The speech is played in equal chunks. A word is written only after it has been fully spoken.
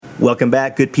Welcome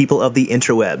back, good people of the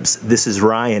interwebs. This is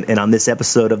Ryan, and on this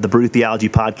episode of the Brew Theology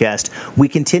Podcast, we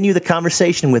continue the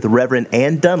conversation with Reverend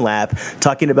Ann Dunlap,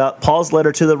 talking about Paul's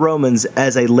letter to the Romans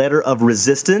as a letter of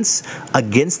resistance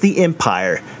against the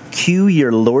empire. Cue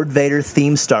your Lord Vader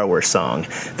theme Star Wars song.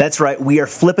 That's right, we are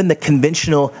flipping the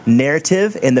conventional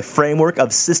narrative in the framework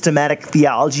of systematic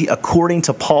theology according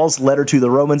to Paul's letter to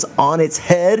the Romans on its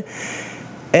head,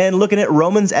 and looking at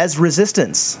Romans as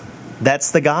resistance.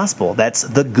 That's the gospel. That's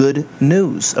the good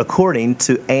news, according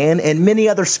to Ann and many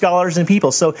other scholars and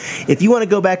people. So if you want to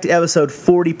go back to episode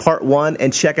 40, part 1,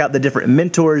 and check out the different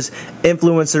mentors,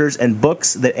 influencers, and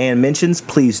books that Ann mentions,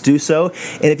 please do so.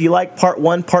 And if you like part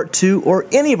 1, part 2, or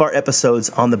any of our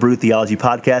episodes on the Brew Theology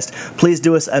Podcast, please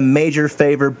do us a major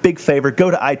favor, big favor.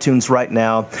 Go to iTunes right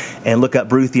now and look up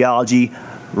Brew Theology.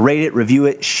 Rate it, review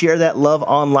it, share that love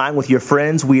online with your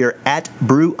friends. We are at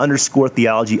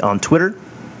brew_theology on Twitter,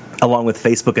 along with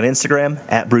Facebook and Instagram,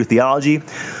 at Brew Theology.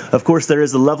 Of course, there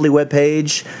is a lovely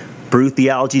webpage,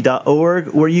 brewtheology.org,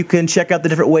 where you can check out the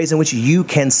different ways in which you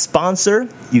can sponsor,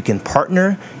 you can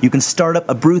partner, you can start up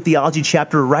a Brew Theology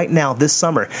chapter right now this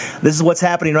summer. This is what's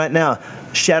happening right now.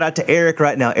 Shout out to Eric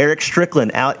right now, Eric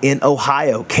Strickland out in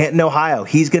Ohio, Canton, Ohio.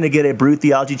 He's going to get a Brew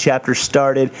Theology chapter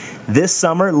started this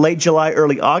summer, late July,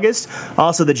 early August.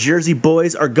 Also, the Jersey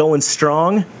boys are going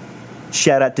strong.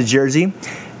 Shout out to Jersey.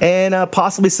 And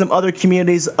possibly some other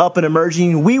communities up and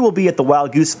emerging. We will be at the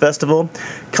Wild Goose Festival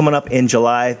coming up in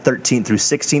July 13th through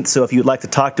 16th. So if you'd like to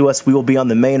talk to us, we will be on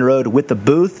the main road with the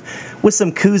booth with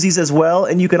some koozies as well.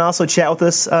 And you can also chat with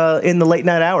us in the late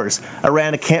night hours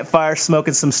around a campfire,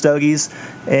 smoking some stogies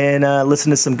and listen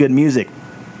to some good music.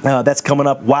 That's coming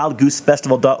up,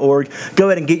 wildgoosefestival.org. Go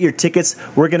ahead and get your tickets.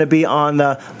 We're going to be on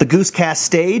the Goosecast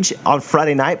stage on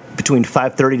Friday night between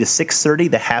 5:30 to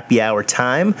 6:30, the happy hour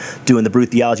time, doing the Brew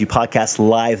Theology Podcast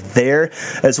live there,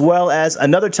 as well as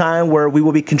another time where we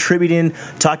will be contributing,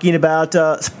 talking about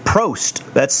Prost.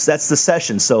 That's the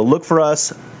session. So look for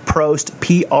us, Prost,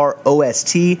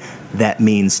 P-R-O-S-T. That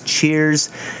means cheers.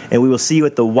 And we will see you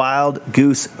at the Wild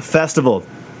Goose Festival.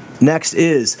 Next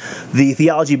is the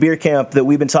Theology Beer Camp that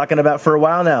we've been talking about for a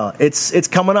while now. It's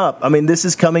coming up. I mean, this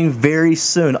is coming very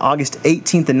soon, August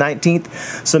 18th and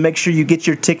 19th. So make sure you get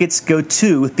your tickets. Go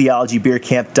to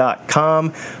theologybeercamp.com,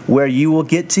 where you will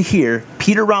get to hear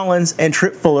Peter Rollins and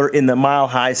Trip Fuller in the Mile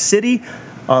High City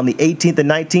on the 18th and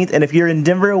 19th. And if you're in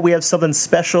Denver, we have something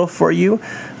special for you.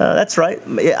 That's right.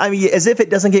 I mean, as if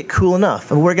it doesn't get cool enough.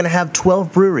 And we're going to have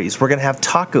 12 breweries. We're going to have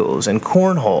tacos and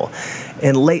cornhole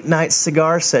and late night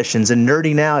cigar sessions and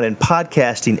nerding out and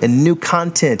podcasting and new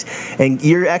content. And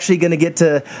you're actually going to get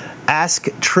to ask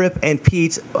Trip and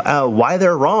Pete why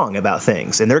they're wrong about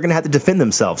things. And they're going to have to defend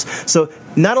themselves. So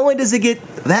not only does it get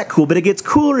that cool, but it gets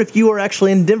cooler if you are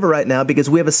actually in Denver right now, because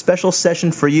we have a special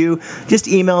session for you. Just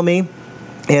email me,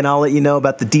 and I'll let you know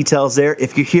about the details there.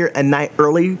 If you're here a night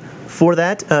early for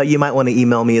that, you might want to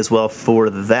email me as well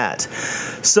for that.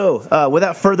 So,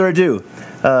 without further ado,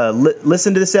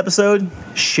 listen to this episode,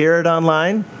 share it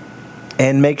online,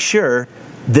 and make sure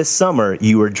this summer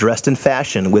you are dressed in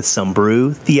fashion with some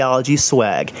Brew Theology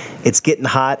swag. It's getting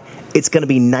hot. It's going to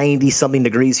be 90-something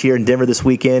degrees here in Denver this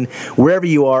weekend. Wherever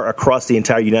you are across the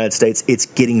entire United States, it's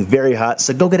getting very hot.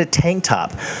 So go get a tank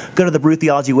top. Go to the Brew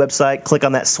Theology website, click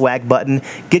on that swag button,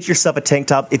 get yourself a tank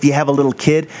top. If you have a little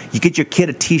kid, you get your kid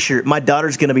a t-shirt. My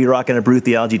daughter's going to be rocking a Brew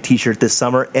Theology t-shirt this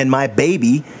summer, and my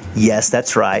baby, yes,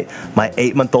 that's right, my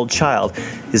 8-month-old child,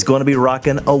 is going to be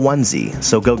rocking a onesie.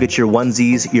 So go get your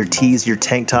onesies, your tees, your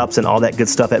tank tops, and all that good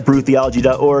stuff at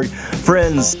brewtheology.org.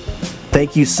 Friends,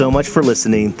 thank you so much for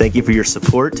listening. Thank you for your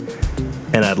support,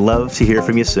 and I'd love to hear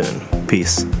from you soon.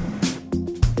 Peace.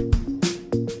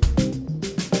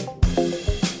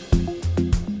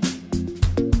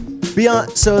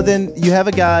 Beyond, so then you have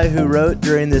a guy who wrote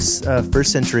during this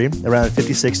first century, around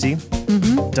 50, 60,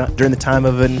 during the time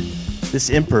of this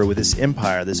emperor with this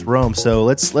empire, this Rome. So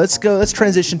let's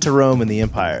transition to Rome and the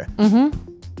empire.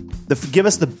 Give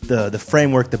us the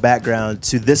framework, the background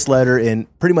to this letter in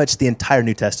pretty much the entire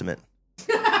New Testament.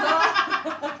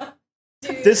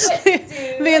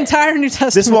 The entire New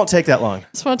Testament. This won't take that long.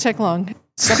 This won't take long.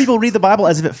 Some people read the Bible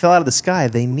as if it fell out of the sky.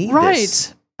 They need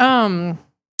this. Right.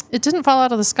 It didn't fall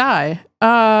out of the sky.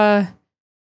 I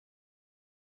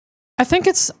think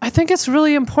it's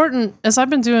really important, as I've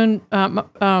been doing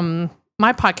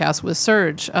my podcast with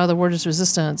Serge, The Word is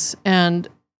Resistance, and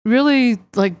really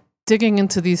like digging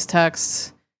into these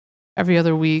texts every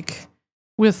other week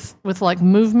with like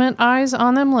movement eyes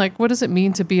on them. Like, what does it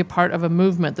mean to be a part of a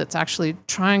movement that's actually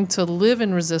trying to live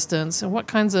in resistance, and what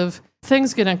kinds of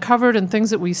things get uncovered and things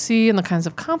that we see and the kinds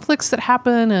of conflicts that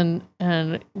happen,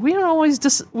 and we don't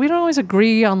always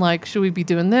agree on like, should we be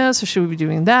doing this or should we be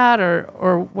doing that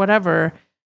or whatever.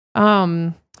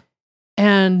 And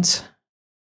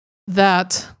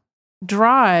that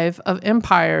drive of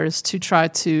empires to try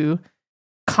to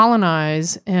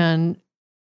colonize and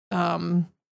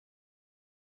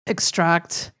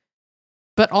extract,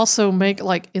 but also make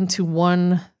like into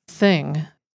one thing,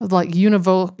 like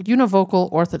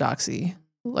univocal orthodoxy.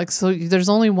 Like, so there's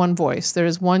only one voice. There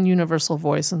is one universal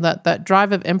voice, and that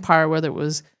drive of empire, whether it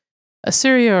was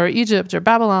Assyria or Egypt or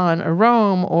Babylon or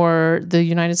Rome or the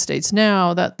United States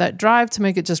now, that drive to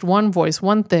make it just one voice,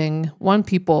 one thing, one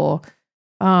people,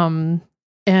 and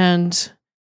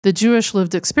the Jewish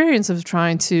lived experience of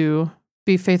trying to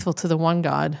be faithful to the one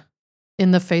God in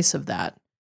the face of that.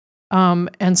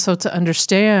 And so to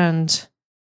understand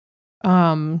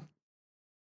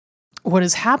what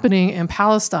is happening in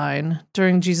Palestine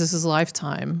during Jesus'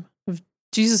 lifetime, of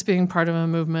Jesus being part of a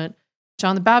movement,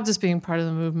 John the Baptist being part of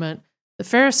the movement, the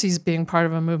Pharisees being part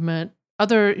of a movement,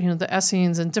 other, the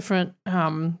Essenes and different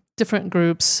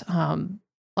groups.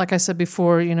 Like I said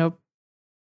before,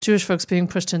 Jewish folks being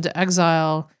pushed into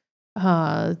exile,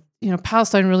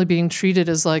 Palestine really being treated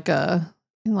as like a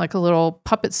little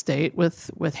puppet state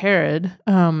with Herod,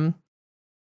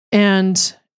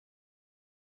 and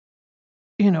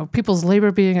people's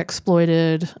labor being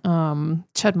exploited.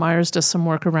 Ched Myers does some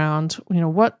work around,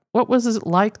 what was it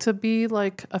like to be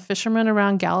like a fisherman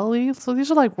around Galilee? So these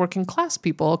are like working class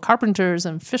people, carpenters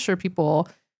and fisher people,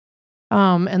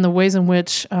 and the ways in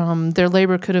which their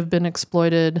labor could have been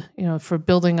exploited, for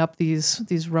building up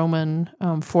these Roman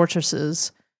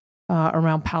fortresses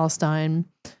around Palestine.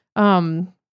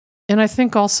 And I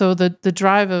think also the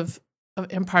drive of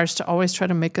empires to always try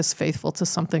to make us faithful to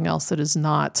something else that is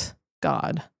not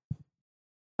God.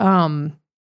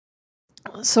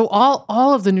 So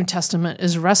all of the New Testament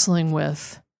is wrestling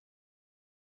with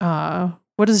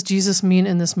what does Jesus mean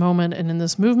in this moment and in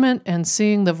this movement, and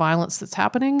seeing the violence that's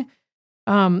happening,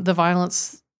 the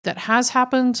violence that has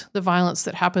happened, the violence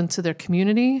that happened to their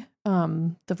community,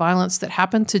 the violence that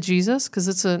happened to Jesus, because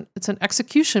it's an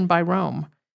execution by Rome.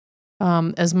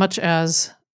 As much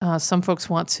as some folks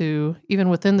want to, even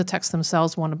within the text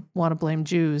themselves, want to blame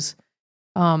Jews.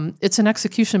 It's an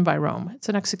execution by Rome. It's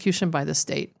an execution by the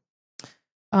state.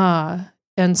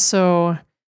 And so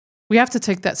we have to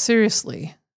take that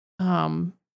seriously.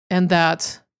 And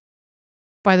that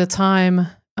by the time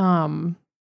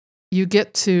you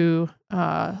get to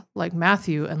like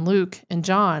Matthew and Luke and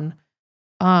John,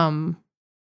 all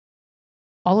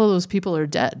of those people are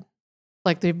dead.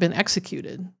 Like they've been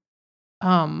executed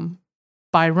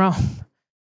by Rome,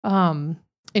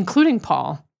 including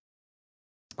Paul.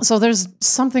 So there's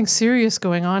something serious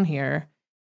going on here,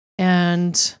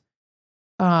 and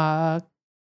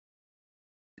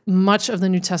much of the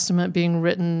New Testament being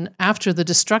written after the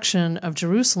destruction of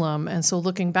Jerusalem, and so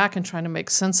looking back and trying to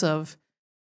make sense of,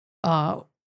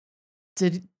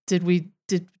 did we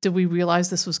realize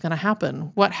this was going to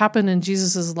happen? What happened in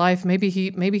Jesus's life? Maybe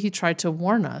he tried to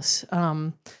warn us,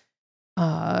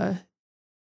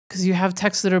 because you have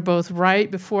texts that are both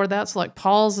right before that. So like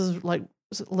Paul's is like,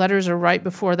 letters are right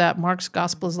before that. Mark's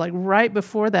gospel is like right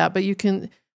before that. But you can,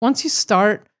 once you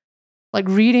start like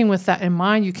reading with that in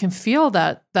mind, you can feel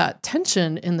that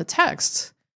tension in the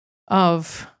text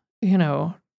of,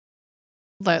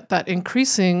 that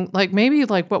increasing, like maybe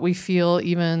like what we feel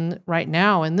even right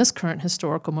now in this current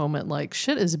historical moment, like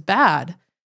shit is bad.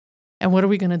 And what are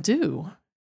we going to do?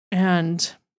 And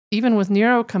even with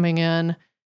Nero coming in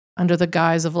under the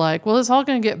guise of like, well, it's all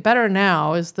going to get better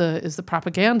now, is the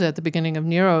propaganda at the beginning of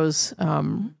Nero's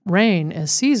reign as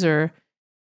Caesar.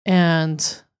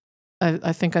 And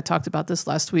I think I talked about this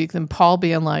last week. Then Paul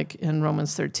being like in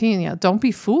Romans 13, don't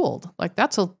be fooled. Like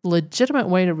that's a legitimate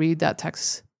way to read that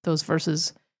text, those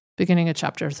verses beginning of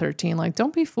chapter 13. Like,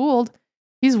 don't be fooled.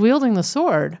 He's wielding the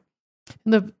sword.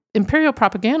 And the imperial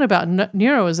propaganda about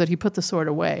Nero is that he put the sword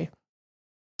away.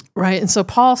 Right. And so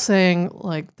Paul saying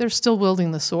like they're still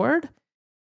wielding the sword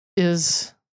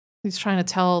he's trying to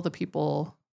tell the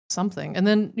people something. And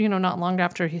then, not long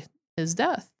after his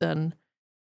death, then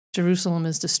Jerusalem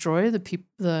is destroyed.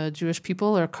 The Jewish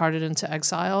people are carted into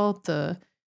exile. The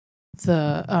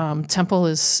temple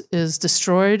is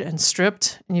destroyed and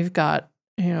stripped. And you've got,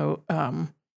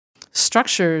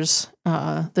 structures,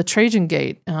 the Trajan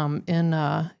Gate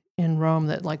in Rome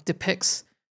that like depicts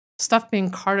stuff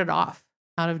being carted off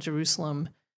out of Jerusalem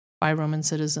by Roman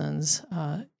citizens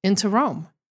into Rome.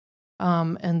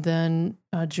 And then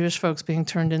Jewish folks being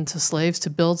turned into slaves to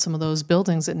build some of those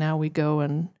buildings that now we go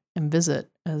and visit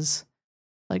as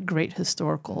like great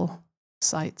historical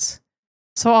sites.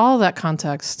 So all of that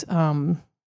context, I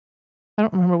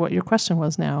don't remember what your question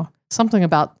was now. Something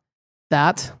about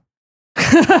that.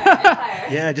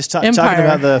 Yeah, just talking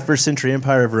about the first century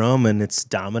empire of Rome and its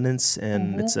dominance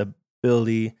and its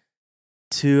ability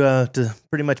to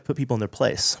pretty much put people in their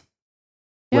place,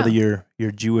 whether you're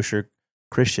Jewish or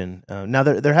Christian. Now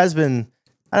there has been,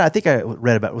 I think I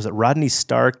read about, was it Rodney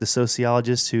Stark, the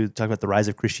sociologist, who talked about the rise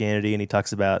of Christianity, and he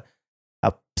talks about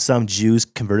how some Jews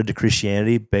converted to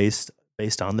Christianity based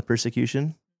on the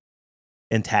persecution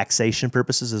and taxation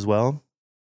purposes as well.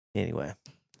 Anyway,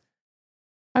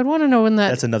 I'd want to know when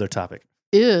that's another topic.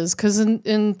 Is because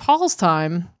in Paul's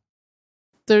time,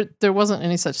 there wasn't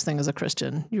any such thing as a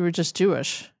Christian. You were just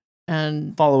Jewish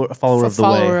and follower of the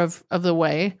way. of the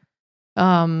way.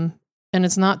 And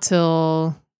it's not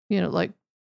till like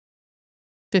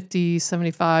 50,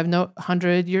 75,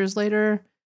 100 years later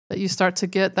that you start to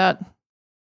get that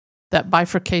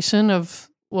bifurcation of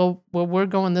well we're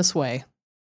going this way,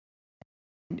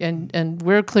 and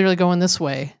we're clearly going this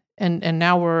way, and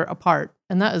now we're apart,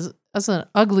 and that's an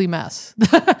ugly mess.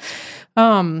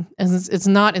 And it's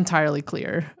not entirely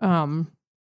clear.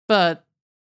 But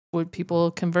would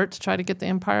people convert to try to get the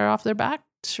empire off their back?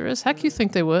 Sure as heck you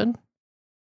think they would.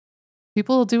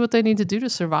 People will do what they need to do to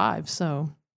survive. So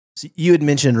you had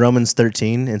mentioned Romans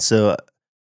 13, and so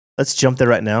let's jump there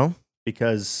right now,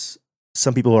 because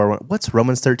some people are, what's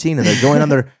Romans 13? And they're going on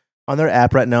their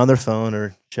app right now on their phone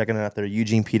or checking out their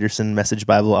Eugene Peterson Message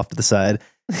Bible off to the side.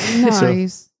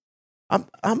 Nice. So,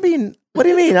 I'm being, what do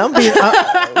you mean?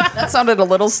 That sounded a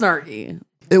little snarky.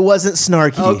 It wasn't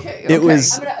snarky. Okay. It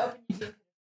was,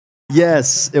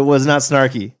 yes, it was not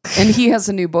snarky. And he has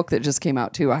a new book that just came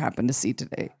out too, I happened to see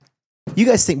today. You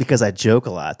guys think because I joke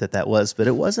a lot that was, but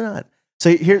it was not.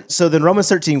 So then Romans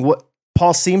 13, what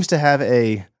Paul seems to have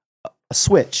a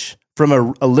switch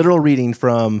from a literal reading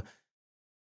from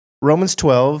Romans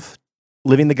 12,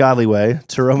 living the godly way,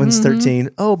 to Romans 13.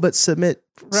 Oh, but submit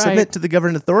to the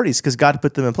governing authorities because God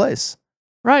put them in place.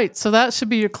 Right. So that should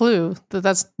be your clue that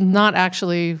that's not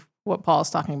actually what Paul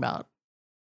is talking about.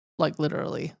 Like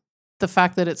literally, the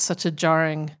fact that it's such a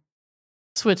jarring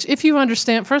switch. If you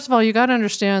understand, first of all, you got to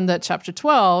understand that chapter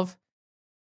 12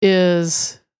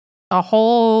 is a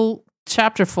whole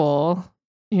chapter full,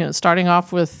 starting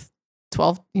off with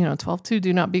 12:2,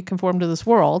 do not be conformed to this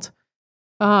world.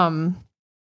 And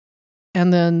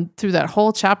then through that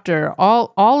whole chapter,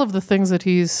 all of the things that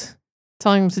he's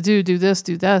telling them to do this,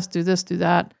 do this, do this, do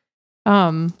that,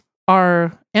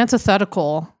 are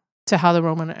antithetical to how the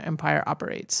Roman Empire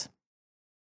operates.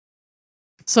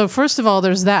 So first of all,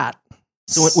 there's that.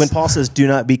 So when Paul says, do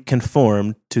not be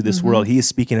conformed to this world, he is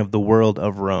speaking of the world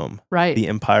of Rome. Right. The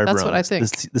empire of Rome. That's what I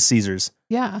think. The Caesars.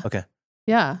 Yeah. Okay.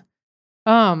 Yeah.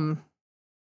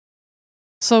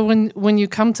 So when you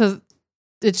come to,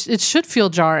 it should feel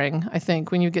jarring, I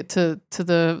think, when you get to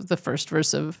the first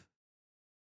verse of,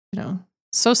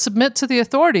 so submit to the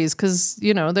authorities because,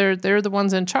 they're the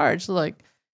ones in charge. Like,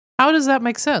 how does that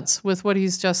make sense with what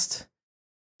he's just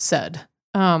said?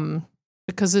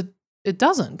 Because it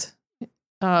doesn't.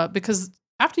 Because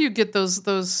after you get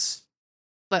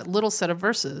that little set of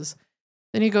verses,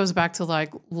 then he goes back to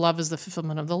like love is the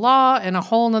fulfillment of the law, and a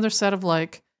whole another set of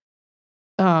like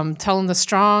telling the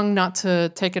strong not to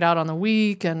take it out on the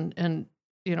weak, and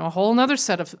a whole another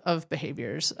set of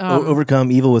behaviors.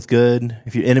 Overcome evil with good.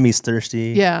 If your enemy's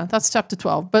thirsty. Yeah, that's chapter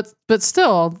 12. But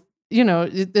still,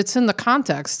 it's in the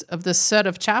context of this set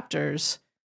of chapters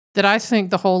that I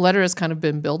think the whole letter has kind of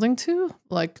been building to.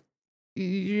 Like,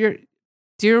 dear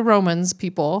Romans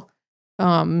people,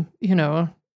 you're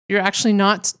actually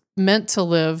not meant to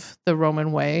live the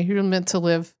Roman way. You're meant to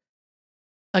live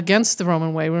against the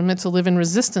Roman way. We're meant to live in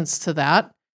resistance to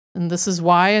that. And this is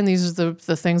why, and these are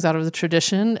the things out of the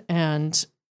tradition. And,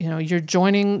 you're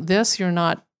joining this, you're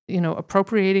not,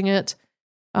 appropriating it.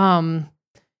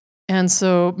 And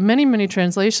so many, many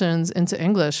translations into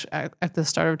English at the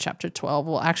start of chapter 12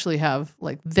 will actually have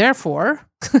like, therefore,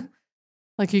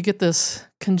 like you get this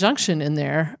conjunction in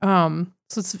there. So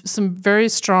it's some very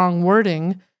strong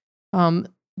wording.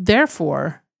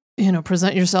 Therefore,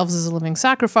 present yourselves as a living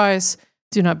sacrifice.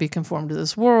 Do not be conformed to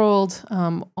this world.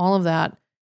 All of that.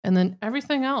 And then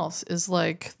everything else is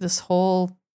like this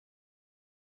whole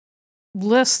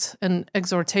list and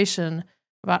exhortation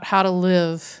about how to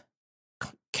live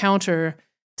counter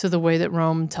to the way that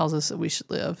Rome tells us that we should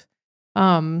live.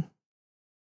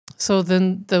 So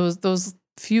then those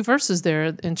few verses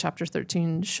there in chapter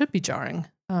 13 should be jarring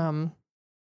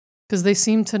because they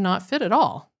seem to not fit at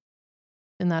all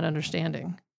in that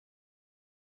understanding.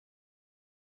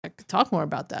 I could talk more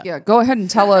about that. Yeah, go ahead and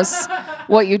tell us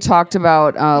what you talked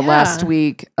about last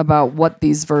week about what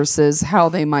these verses, how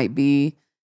they might be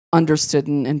understood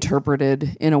and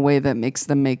interpreted in a way that makes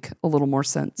them make a little more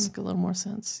sense. Make a little more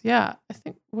sense. Yeah. I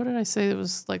think, what did I say? It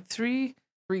was like 3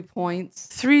 points.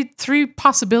 Three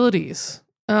possibilities.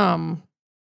 And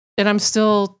I'm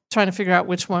still trying to figure out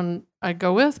which one I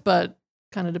go with, but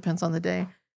kind of depends on the day.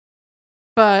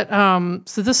 But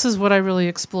so this is what I really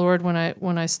explored when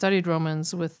I studied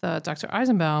Romans with Dr.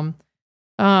 Eisenbaum.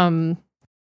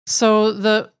 So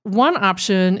the one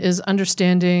option is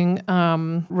understanding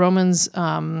Romans,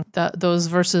 those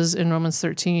verses in Romans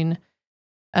 13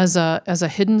 as a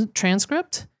hidden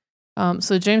transcript.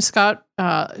 So James Scott,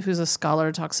 who's a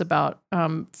scholar, talks about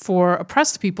for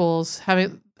oppressed peoples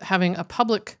having a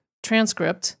public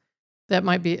transcript that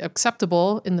might be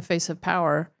acceptable in the face of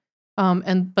power,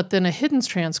 but then a hidden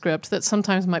transcript that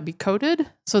sometimes might be coded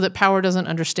so that power doesn't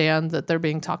understand that they're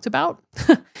being talked about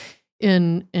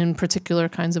in particular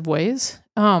kinds of ways.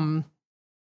 And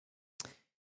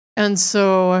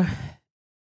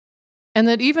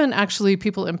that even actually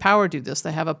people in power do this.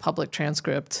 They have a public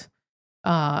transcript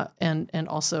and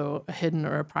also a hidden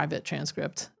or a private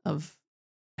transcript of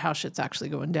how shit's actually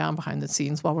going down behind the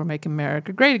scenes while we're making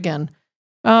America great again.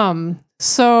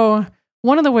 So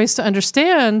one of the ways to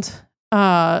understand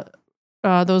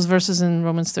those verses in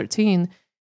Romans 13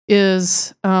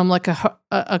 is like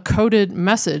a coded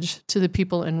message to the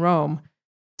people in Rome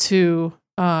to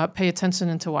pay attention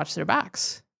and to watch their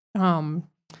backs. And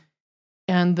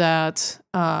that,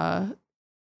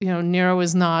 Nero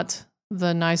is not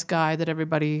the nice guy that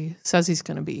everybody says he's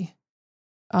going to be.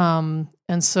 And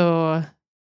so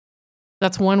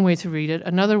that's one way to read it.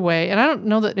 Another way, and I don't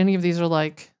know that any of these are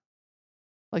like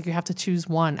you have to choose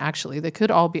one, actually. They could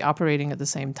all be operating at the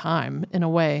same time in a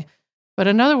way. But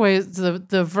another way is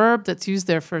the verb that's used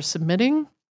there for submitting.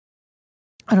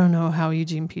 I don't know how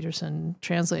Eugene Peterson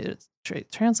translates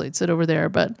it over there,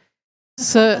 but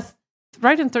so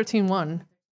right in 13:1.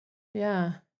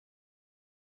 Yeah.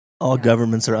 All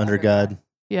governments are under God.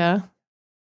 Yeah.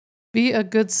 Be a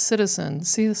good citizen.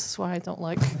 See, this is why I don't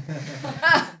like...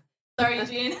 Sorry,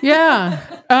 Eugene.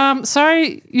 Yeah.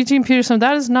 Sorry, Eugene Peterson.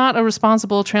 That is not a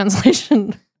responsible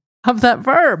translation of that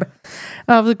verb,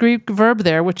 of the Greek verb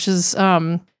there, which is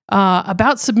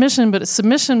about submission, but it's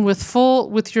submission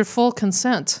with your full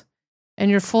consent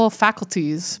and your full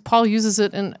faculties. Paul uses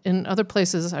it in other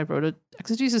places. I wrote an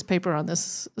exegesis paper on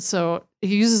this. So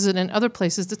he uses it in other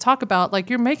places to talk about like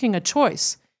you're making a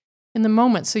choice in the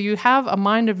moment. So you have a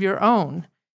mind of your own.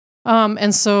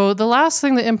 And so the last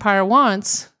thing the empire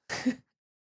wants...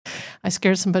 I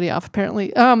scared somebody off,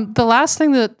 apparently. The last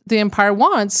thing that the empire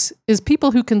wants is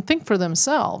people who can think for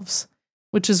themselves,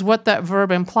 which is what that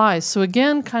verb implies. So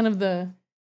again, kind of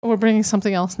we're bringing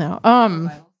something else now.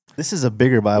 This is a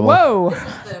bigger Bible. Whoa. This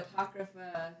is the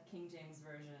Apocrypha King James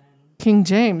version. King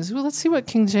James. Well, let's see what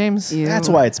King James... Ew. That's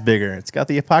why it's bigger. It's got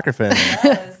the Apocrypha in it.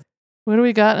 Yes. What do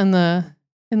we got in the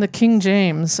King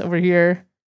James over here?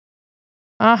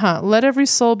 Let every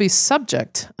soul be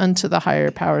subject unto the higher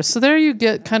powers. So there you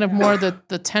get kind of more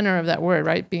the tenor of that word,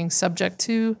 right? Being subject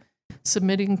to,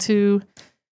 submitting to.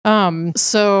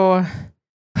 So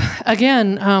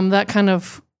again, that kind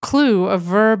of clue, a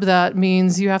verb that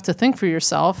means you have to think for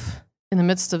yourself in the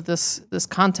midst of this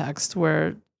context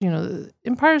where,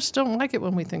 empires don't like it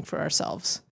when we think for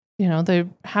ourselves. They're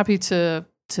happy to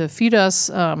feed us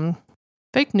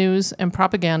fake news and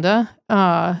propaganda,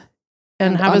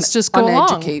 and have us just go along.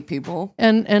 Uneducate people.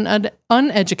 And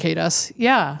uneducate us.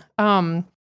 Yeah.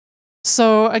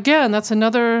 So again, that's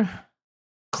another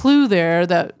clue there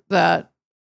that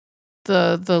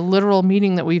the literal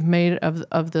meaning that we've made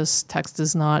of this text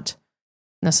is not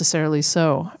necessarily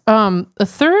so. The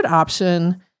third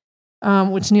option,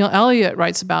 which Neil Elliott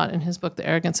writes about in his book, The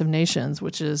Arrogance of Nations,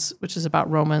 which is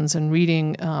about Romans and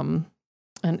reading an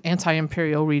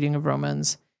anti-imperial reading of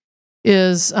Romans,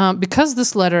 is because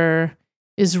this letter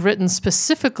is written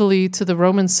specifically to the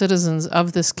Roman citizens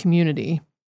of this community,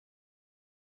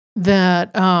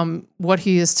 that what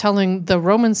he is telling the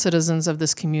Roman citizens of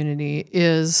this community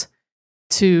is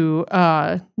to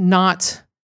not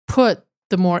put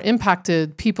the more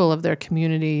impacted people of their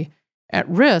community at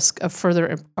risk of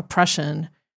further oppression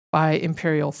by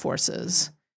imperial forces,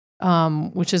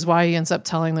 which is why he ends up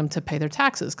telling them to pay their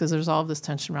taxes, because there's all of this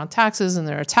tension around taxes, and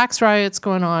there are tax riots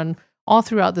going on all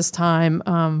throughout this time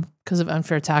because of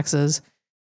unfair taxes.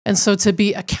 And so to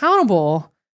be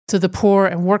accountable to the poor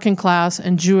and working class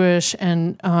and Jewish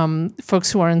and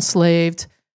folks who are enslaved,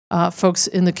 folks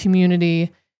in the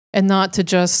community, and not to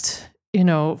just,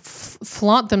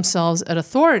 flaunt themselves at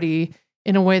authority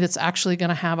in a way that's actually going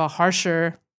to have a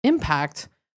harsher impact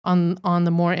on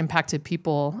the more impacted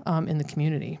people in the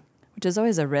community. Which is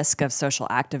always a risk of social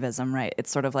activism, right?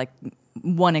 It's sort of like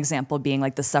one example being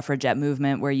like the suffragette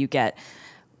movement, where you get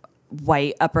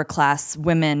white upper class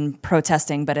women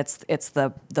protesting, but it's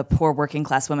the poor working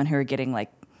class women who are getting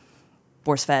like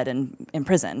force fed and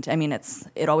imprisoned. I mean,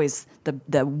 it always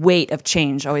the weight of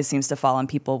change always seems to fall on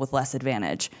people with less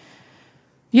advantage.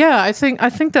 Yeah, I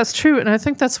think that's true, and I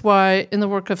think that's why in the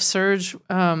work of Surge,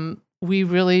 we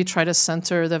really try to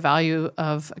center the value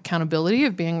of accountability,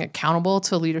 of being accountable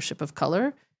to leadership of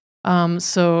color.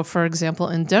 So, for example,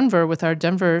 in Denver, with our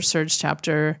Denver Surge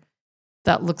chapter,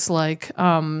 that looks like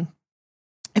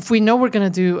if we know we're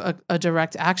going to do a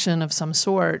direct action of some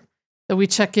sort, that we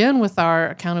check in with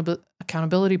our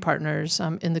accountability partners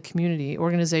in the community,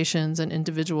 organizations and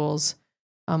individuals,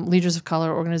 leaders of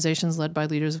color, organizations led by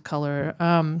leaders of color,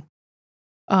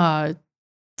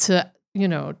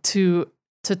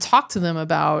 to talk to them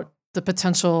about the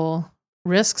potential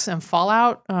risks and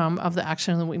fallout of the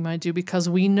action that we might do, because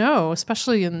we know,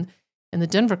 especially in the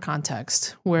Denver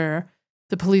context, where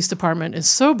the police department is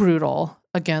so brutal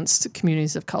against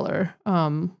communities of color,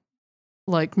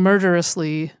 like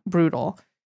murderously brutal.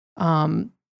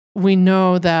 We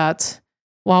know that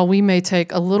while we may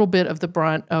take a little bit of the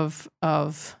brunt of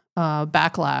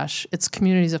backlash, it's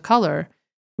communities of color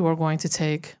who are going to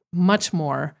take much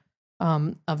more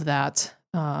of that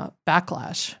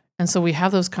backlash. And so we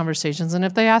have those conversations, and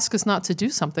if they ask us not to do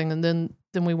something, and then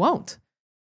we won't.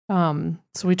 So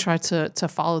we try to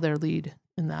follow their lead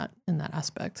in that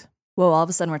aspect. Well, all of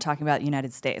a sudden we're talking about the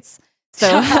United States.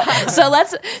 So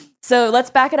let's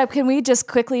back it up. Can we just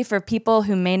quickly, for people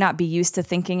who may not be used to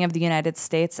thinking of the United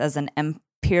States as an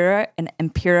imperial,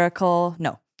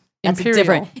 no, that's Imperial.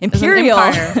 different. Imperial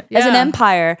As an empire. as an Yeah.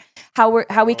 empire,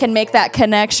 how we can make that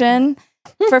connection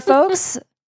for folks?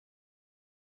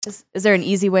 Is there an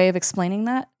easy way of explaining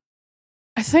that?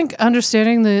 I think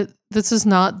understanding that this is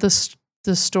not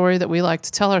the story that we like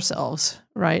to tell ourselves,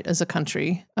 right, as a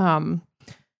country,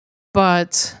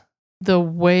 but the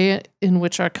way in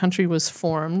which our country was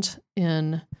formed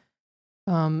in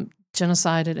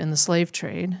genocide and in the slave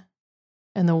trade,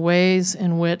 and the ways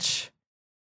in which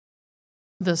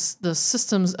the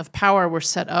systems of power were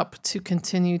set up to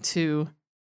continue to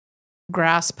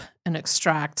grasp and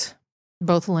extract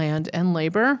both land and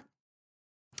labor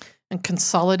and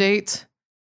consolidate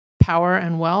power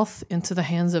and wealth into the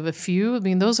hands of a few. I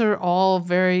mean, those are all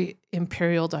very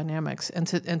imperial dynamics, and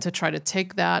to try to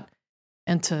take that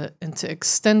and to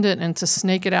extend it and to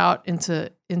snake it out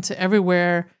into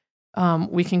everywhere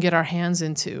we can get our hands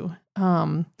into.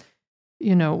 When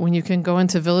you can go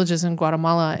into villages in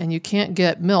Guatemala and you can't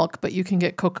get milk, but you can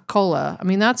get Coca-Cola. I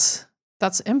mean, that's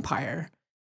empire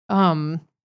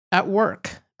at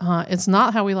work. It's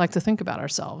not how we like to think about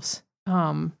ourselves.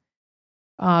 There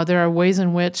are ways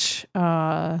in which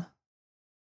the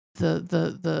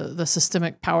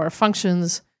systemic power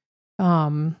functions,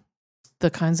 the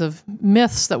kinds of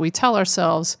myths that we tell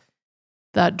ourselves,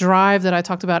 that drive that I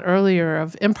talked about earlier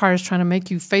of empires trying to make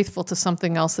you faithful to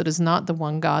something else that is not the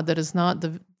one God, that is not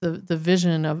the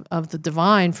vision of the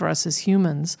divine for us as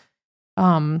humans.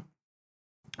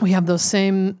 We have those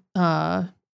same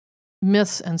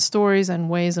myths and stories and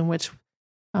ways in which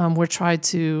we're tried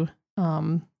to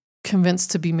convince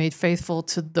to be made faithful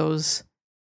to those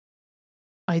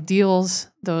ideals,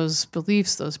 those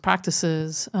beliefs, those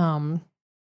practices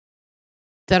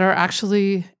that are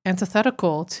actually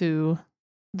antithetical to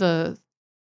the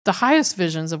highest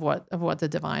visions of what the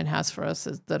divine has for us,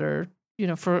 that are,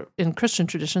 for in Christian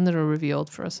tradition, that are revealed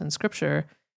for us in Scripture,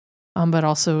 but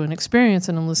also in experience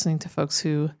and in listening to folks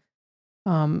who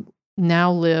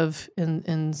now live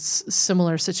in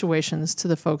similar situations to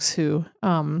the folks who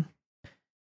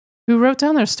wrote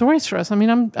down their stories for us. I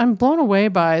mean, I'm blown away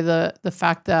by the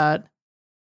fact that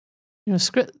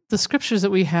the scriptures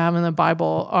that we have in the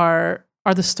Bible are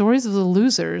the stories of the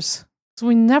losers. So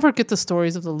we never get the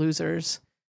stories of the losers.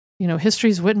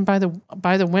 History's written by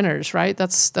the winners, right?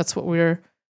 That's what we're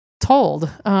told.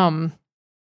 And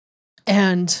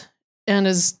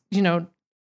is,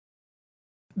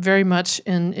 very much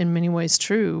in many ways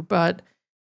true. But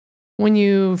when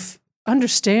you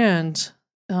understand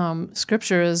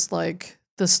Scripture as like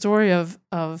the story of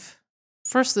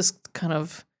first this kind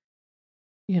of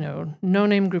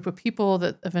no-name group of people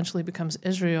that eventually becomes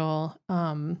Israel,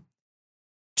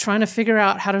 trying to figure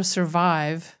out how to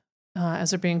survive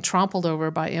as they're being trampled over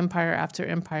by empire after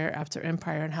empire after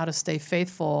empire, and how to stay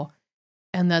faithful,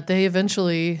 and that they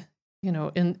eventually,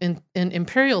 in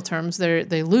imperial terms,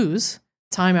 they lose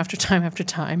time after time after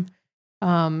time.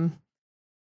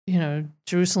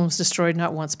 Jerusalem's destroyed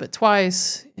not once but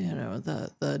twice.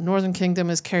 The northern kingdom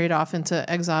is carried off into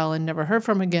exile and never heard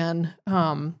from again.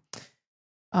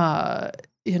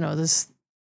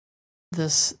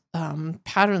 This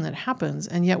pattern that happens,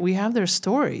 and yet we have their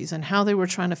stories and how they were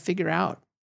trying to figure out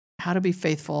how to be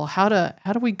faithful, how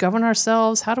do we govern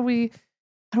ourselves, how do we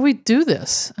do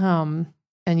this, and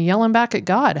yelling back at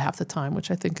God half the time,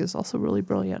 which I think is also really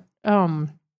brilliant.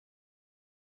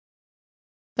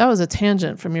 That was a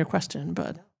tangent from your question,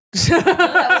 but that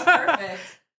was perfect.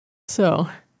 So,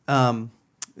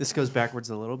 this goes backwards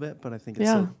a little bit, but I think it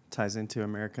still ties into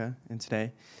America and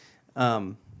today.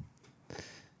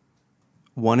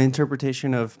 One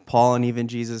interpretation of Paul and even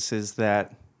Jesus is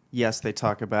that, yes, they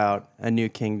talk about a new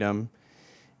kingdom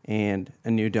and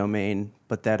a new domain,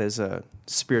 but that is a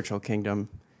spiritual kingdom.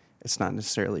 It's not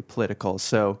necessarily political.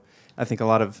 So I think a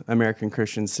lot of American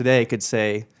Christians today could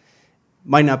say,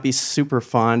 might not be super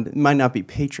fond, might not be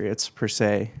patriots per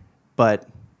se, but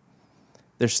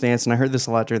their stance, and I heard this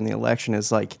a lot during the election,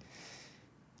 is like,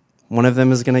 one of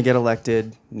them is going to get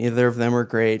elected, neither of them are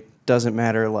great, doesn't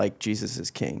matter, like, Jesus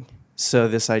is king. So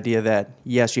this idea that,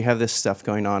 yes, you have this stuff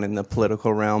going on in the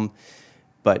political realm,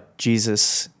 but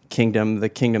Jesus' kingdom, the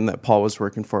kingdom that Paul was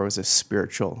working for, was a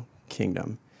spiritual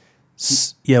kingdom.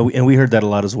 Yeah, and we heard that a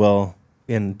lot as well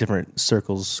in different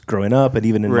circles growing up and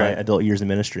even in my adult years in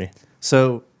ministry.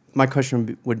 So my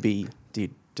question would be, do you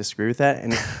disagree with that?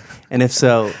 And if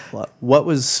so, what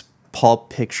was Paul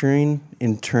picturing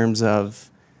in terms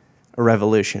of a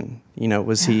revolution?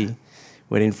 Was he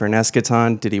waiting for an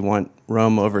eschaton? Did he want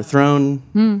Rome overthrown?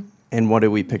 And what do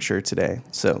we picture today?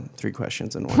 So 3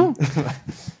 questions in one.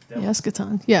 The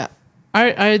eschaton. Yeah.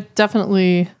 I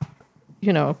definitely,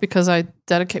 because I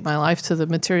dedicate my life to the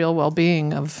material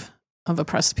well-being of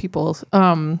oppressed people,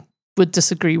 would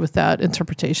disagree with that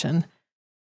interpretation,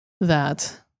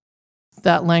 that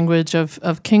language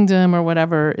of kingdom or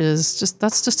whatever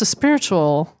that's just a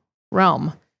spiritual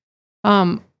realm.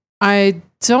 I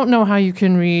don't know how you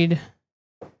can read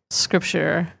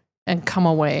Scripture and come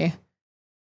away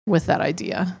with that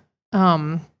idea,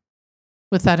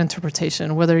 with that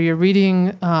interpretation, whether you're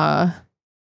reading the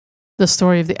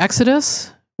story of the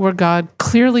Exodus, where God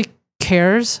clearly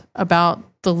cares about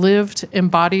the lived,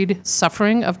 embodied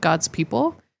suffering of God's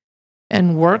people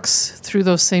and works through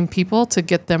those same people to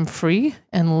get them free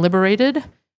and liberated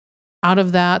out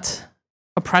of that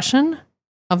oppression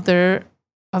of their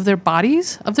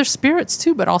bodies, of their spirits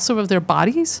too, but also of their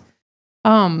bodies,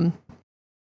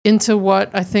 into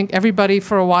what I think everybody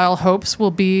for a while hopes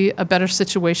will be a better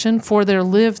situation for their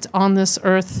lived on this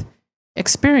earth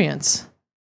experience.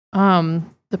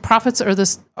 The prophets are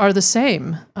the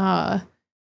same.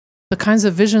 The kinds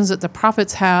of visions that the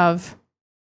prophets have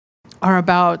are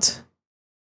about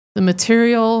the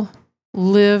material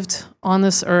lived on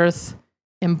this earth,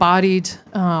 embodied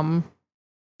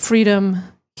freedom,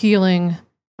 healing,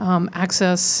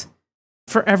 access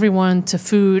for everyone to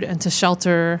food and to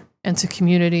shelter and to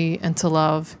community and to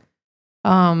love.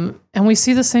 And we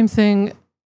see the same thing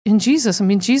in Jesus. I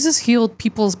mean, Jesus healed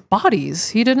people's bodies.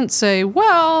 He didn't say,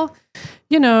 well,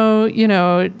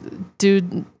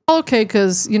 dude, okay,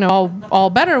 because, all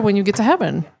better when you get to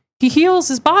heaven. He heals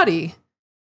his body.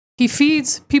 He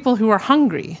feeds people who are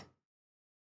hungry.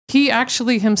 He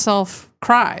actually himself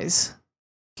cries.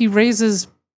 He raises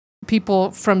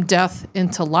people from death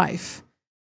into life.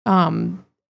 And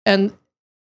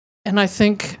I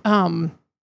think, I'm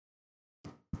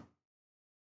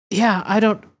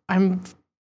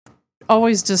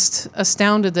always just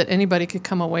astounded that anybody could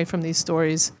come away from these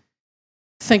stories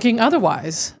thinking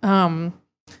otherwise.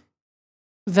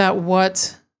 That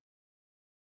what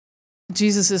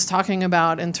Jesus is talking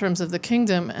about in terms of the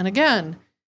kingdom, and again,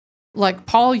 like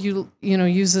Paul,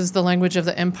 uses the language of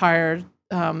the empire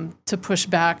to push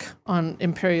back on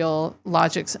imperial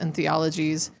logics and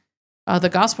theologies. The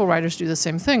gospel writers do the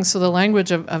same thing. So the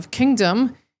language of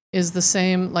kingdom is the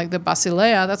same, like the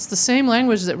basileia, that's the same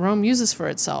language that Rome uses for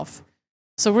itself.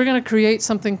 So we're going to create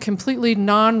something completely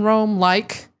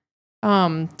non-Rome-like,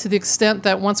 to the extent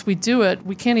that once we do it,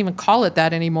 we can't even call it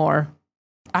that anymore,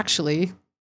 actually,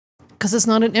 because it's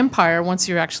not an empire once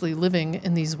you're actually living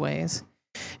in these ways.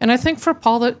 And I think for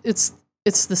Paul that it's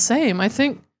the same. I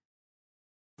think,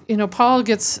 Paul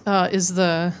is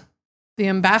the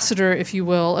ambassador, if you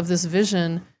will, of this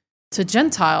vision to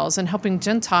Gentiles and helping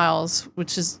Gentiles,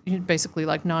 which is basically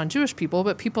like non-Jewish people,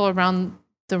 but people around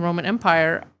the Roman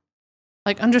Empire,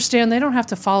 like understand they don't have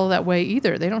to follow that way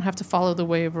either. They don't have to follow the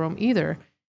way of Rome either.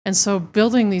 And so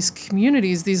building these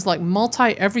communities, these like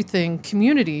multi-everything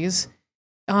communities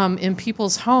in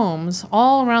people's homes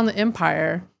all around the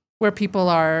empire, where people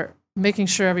are making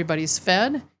sure everybody's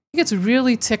fed he gets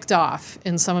really ticked off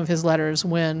in some of his letters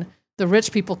when the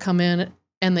rich people come in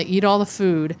and they eat all the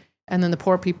food, and then the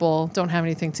poor people don't have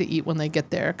anything to eat when they get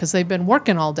there because they've been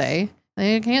working all day.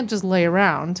 They can't just lay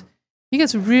around. He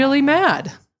gets really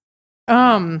mad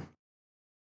about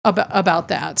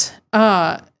that.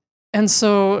 And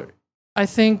so I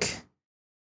think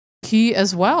he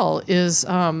as well is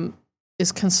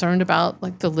concerned about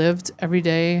like the lived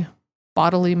everyday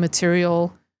bodily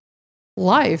material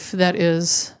life that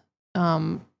is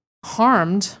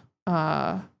harmed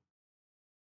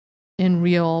in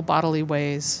real bodily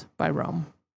ways by Rome.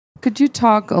 Could you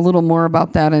talk a little more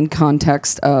about that in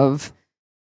context of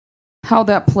how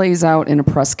that plays out in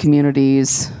oppressed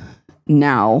communities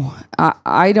now?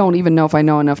 I don't even know if I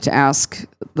know enough to ask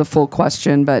the full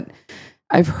question, but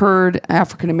I've heard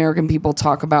African American people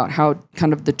talk about how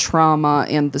kind of the trauma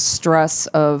and the stress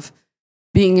of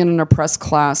being in an oppressed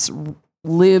class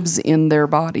lives in their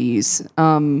bodies.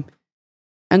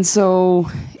 And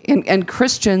so, and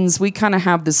Christians, we kind of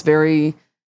have this very,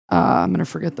 I'm going to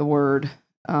forget the word,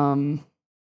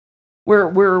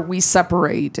 where we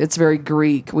separate. It's very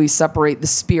Greek. We separate the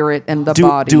spirit and the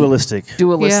body. Dualistic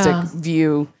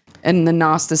View, and the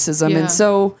Gnosticism. And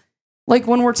so, like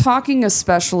when we're talking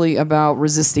especially about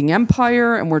resisting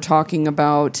empire and we're talking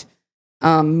about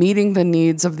meeting the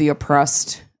needs of the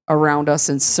oppressed around us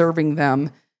and serving them,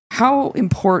 how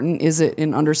important is it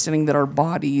in understanding that our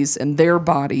bodies and their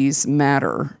bodies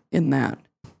matter in that?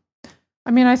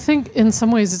 I mean, I think in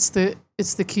some ways it's the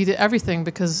key to everything,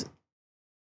 because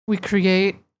we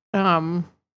create the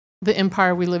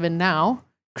empire we live in now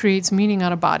creates meaning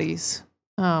out of bodies.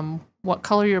 What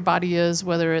color your body is,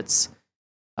 whether it's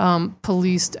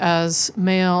policed as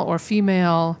male or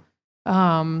female,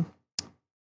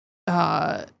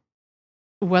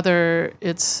 whether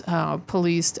it's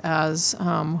policed as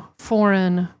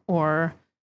foreign or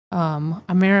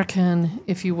American,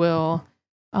 if you will.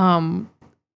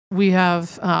 We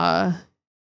have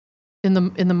in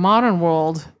the modern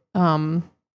world,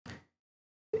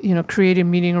 created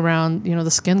meaning around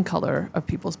the skin color of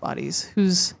people's bodies.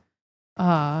 Who's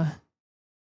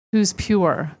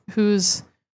pure? Who's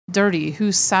dirty?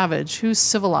 Who's savage? Who's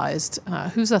civilized?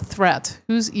 Who's a threat?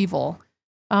 Who's evil?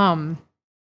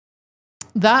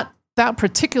 That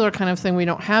particular kind of thing we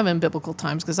don't have in biblical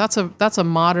times, because that's a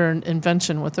modern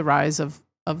invention with the rise of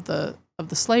the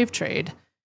slave trade,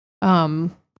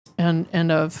 and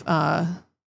of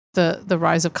the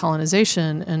rise of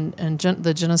colonization and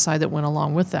the genocide that went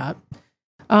along with that.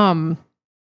 And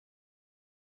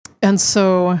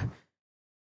so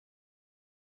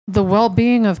the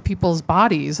well-being of people's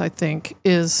bodies, I think,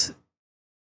 is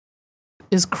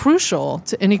crucial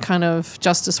to any kind of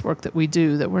justice work that we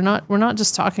do. That we're not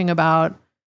just talking about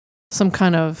some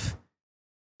kind of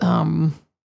to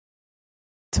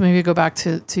maybe go back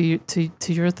to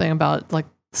your thing about like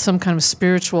some kind of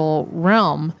spiritual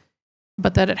realm,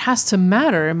 but that it has to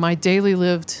matter in my daily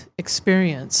lived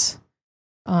experience,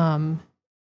 and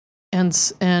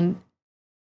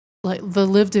like the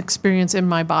lived experience in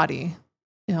my body,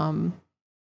 and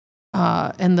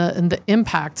the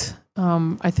impact.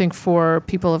 I think for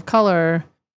people of color,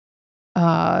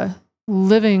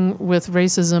 living with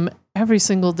racism every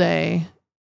single day,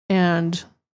 and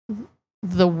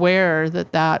the wear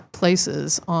that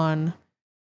places on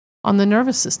the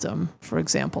nervous system, for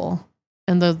example,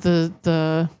 and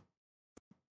the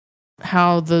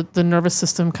how the nervous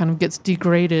system kind of gets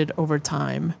degraded over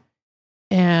time.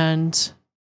 And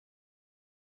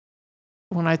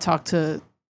when I talk to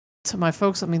my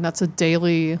folks, I mean, that's a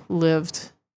daily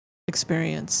lived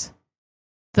experience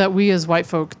that we as white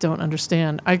folk don't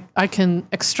understand. I can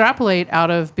extrapolate out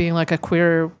of being like a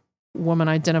queer woman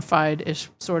identified-ish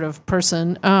sort of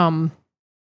person, of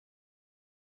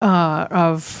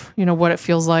what it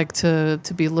feels like to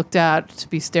be looked at, to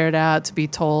be stared at, to be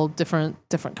told different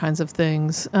kinds of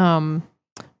things. But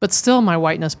still my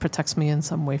whiteness protects me in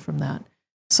some way from that.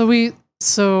 So I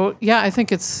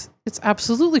think it's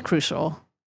absolutely crucial.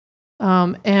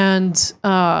 And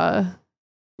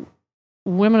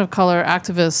women of color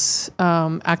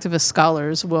activist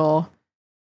scholars will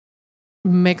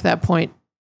make that point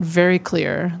very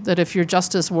clear, that if your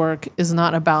justice work is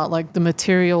not about like the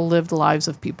material lived lives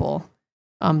of people,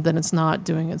 then it's not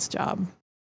doing its job.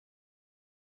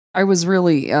 I was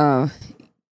really, in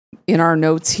our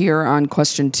notes here on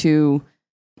question 2,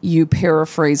 you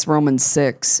paraphrase Romans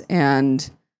 6, and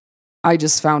I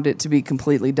just found it to be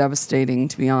completely devastating,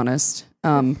 to be honest.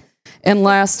 And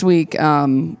last week, we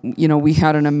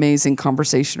had an amazing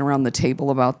conversation around the table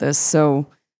about this. So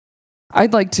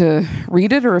I'd like to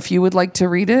read it, or if you would like to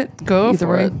read it. Go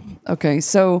for it. Okay,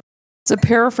 so It's a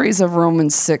paraphrase of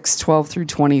Romans 6:12 through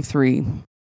 23.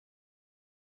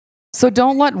 So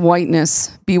don't let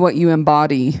whiteness be what you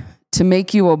embody to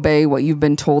make you obey what you've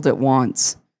been told it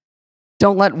wants.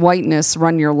 Don't let whiteness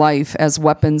run your life as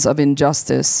weapons of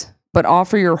injustice, but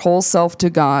offer your whole self to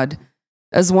God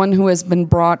as one who has been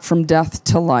brought from death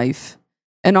to life,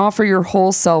 and offer your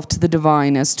whole self to the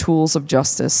divine as tools of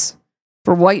justice.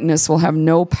 For whiteness will have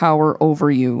no power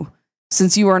over you,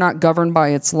 since you are not governed by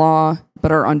its law,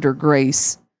 but are under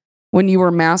grace. When you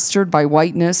were mastered by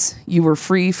whiteness, you were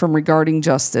free from regarding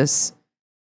justice.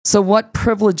 So what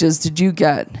privileges did you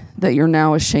get that you're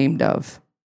now ashamed of?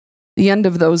 The end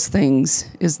of those things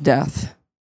is death.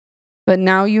 But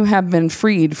now you have been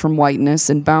freed from whiteness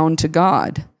and bound to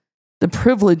God. The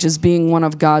privilege is being one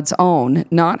of God's own,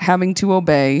 not having to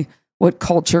obey what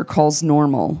culture calls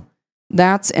normal.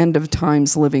 That's end of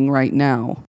times living right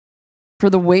now. For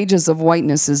the wages of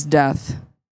whiteness is death,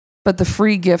 but the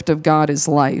free gift of God is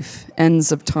life,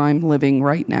 ends of time living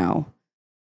right now.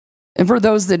 And for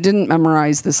those that didn't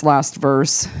memorize this last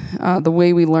verse, the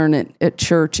way we learn it at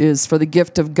church is for the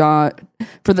gift of God,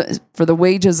 for the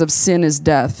wages of sin is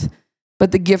death,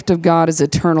 but the gift of God is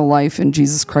eternal life in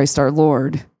Jesus Christ our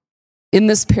Lord. In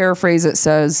this paraphrase, it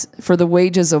says, for the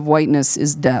wages of whiteness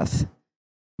is death,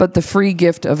 but the free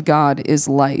gift of God is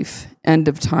life, end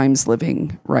of times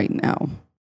living right now.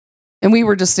 And we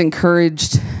were just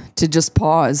encouraged to just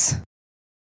pause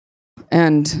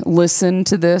and listen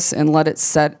to this and let it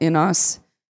set in us.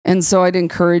 And so I'd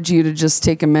encourage you to just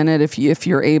take a minute, if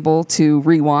you're able, to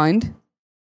rewind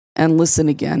and listen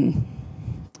again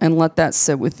and let that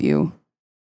sit with you.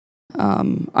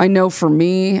 I know for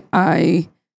me, I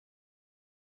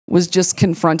was just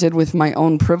confronted with my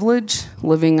own privilege,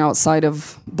 living outside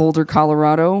of Boulder,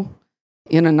 Colorado,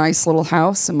 in a nice little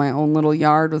house in my own little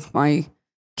yard with my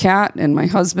cat and my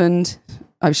husband.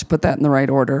 I should put that in the right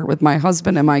order, with my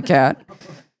husband and my cat.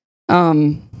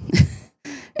 And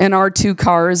our 2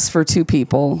 cars for 2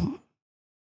 people.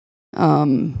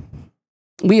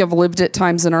 We have lived at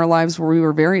times in our lives where we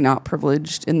were very not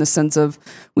privileged, in the sense of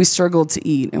we struggled to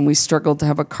eat and we struggled to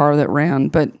have a car that ran,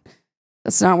 but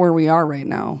that's not where we are right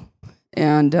now.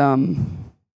 And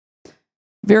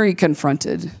very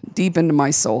confronted deep into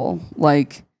my soul.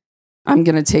 Like, I'm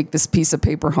going to take this piece of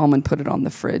paper home and put it on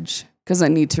the fridge because I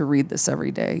need to read this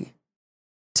every day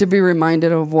to be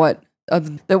reminded of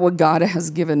that what God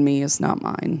has given me is not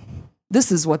mine.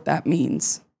 This is what that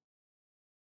means.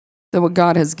 That what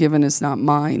God has given is not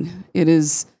mine. It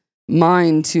is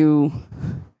mine to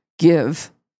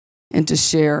give and to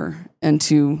share and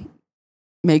to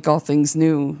make all things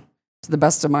new to the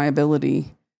best of my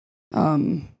ability.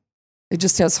 It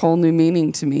just has whole new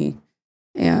meaning to me.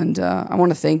 And I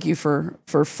want to thank you for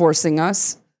forcing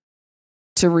us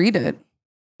to read it,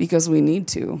 because we need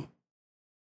to.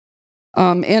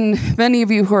 And many of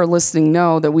you who are listening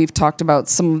know that we've talked about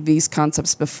some of these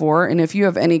concepts before. And if you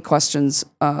have any questions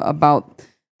about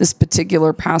this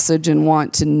particular passage and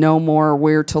want to know more,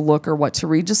 where to look or what to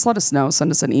read, just let us know.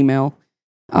 Send us an email.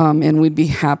 And we'd be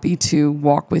happy to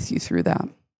walk with you through that.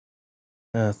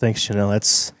 Thanks, Chanel.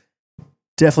 That's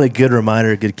definitely a good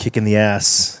reminder, a good kick in the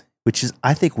ass, which is,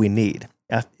 I think, we need.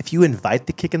 If you invite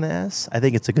the kick in the ass, I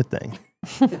think it's a good thing.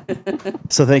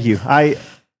 So thank you. I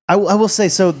will say,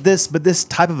 this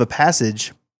type of a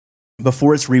passage,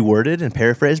 before it's reworded and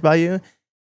paraphrased by you,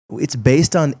 it's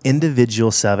based on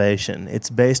individual salvation. It's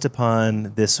based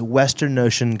upon this Western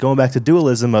notion, going back to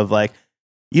dualism, of like,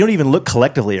 you don't even look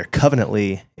collectively or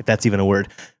covenantly, if that's even a word,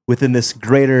 within this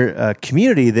greater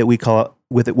community that we call,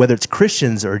 whether it's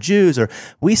Christians or Jews, or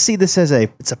we see this as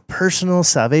it's a personal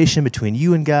salvation between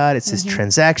you and God. It's this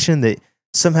transaction that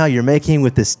somehow you're making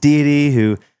with this deity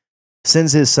who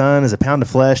sends his son as a pound of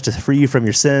flesh to free you from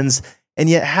your sins. And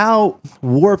yet, how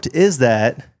warped is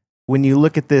that when you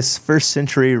look at this first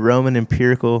century Roman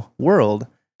empirical world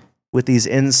with these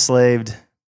enslaved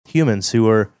humans who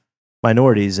are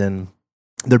minorities, and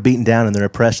they're beaten down and they're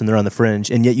oppressed and they're on the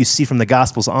fringe. And yet you see from the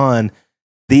Gospels on,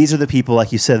 these are the people,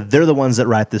 like you said, they're the ones that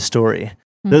write this story.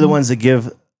 They're the ones that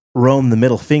give Rome the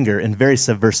middle finger in very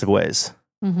subversive ways.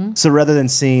 So rather than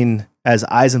seeing, as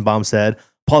Eisenbaum said,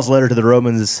 Paul's letter to the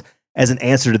Romans as an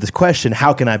answer to this question,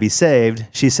 how can I be saved?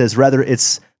 She says, rather,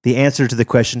 it's the answer to the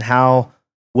question, how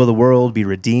will the world be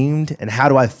redeemed? And how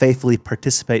do I faithfully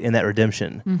participate in that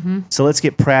redemption? So let's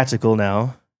get practical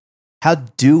now. How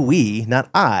do we, not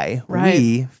I,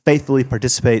 we faithfully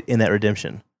participate in that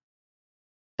redemption?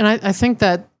 And I think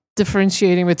that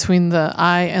differentiating between the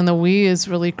I and the we is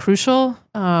really crucial.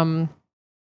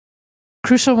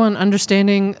 Crucial when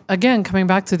understanding, again, coming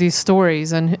back to these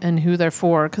stories and who they're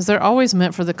for, because they're always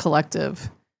meant for the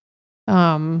collective.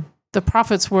 the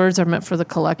prophet's words are meant for the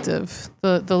collective.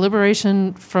 The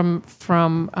liberation from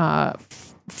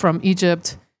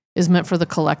Egypt is meant for the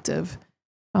collective.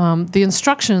 The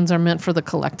instructions are meant for the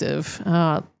collective.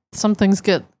 Some things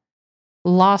get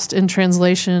lost in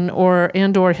translation or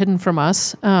hidden from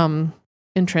us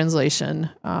in translation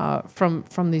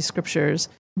from these scriptures.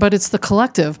 But it's the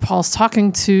collective. Paul's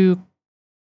talking to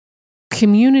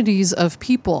communities of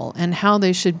people and how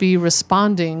they should be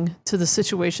responding to the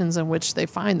situations in which they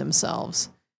find themselves.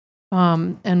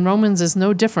 And Romans is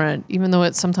no different, even though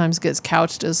it sometimes gets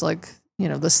couched as like,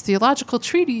 this theological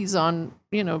treatise on,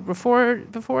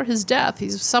 before his death.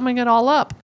 He's summing it all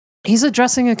up. He's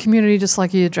addressing a community just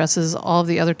like he addresses all of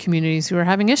the other communities who are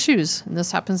having issues. And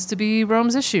this happens to be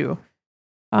Rome's issue.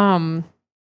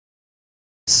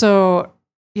 So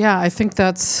yeah, I think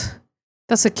that's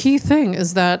a key thing,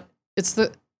 is that it's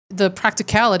the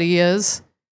practicality is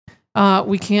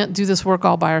we can't do this work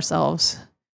all by ourselves.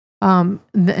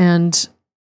 And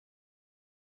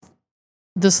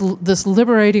this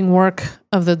liberating work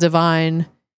of the divine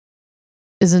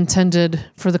is intended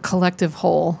for the collective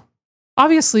whole.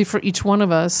 Obviously for each one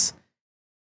of us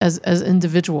as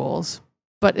individuals,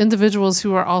 but individuals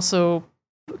who are also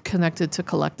connected to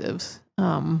collectives.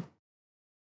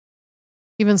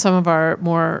 Even some of our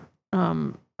more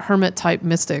hermit-type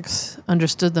mystics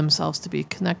understood themselves to be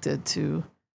connected to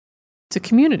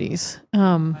communities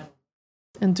and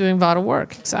doing vital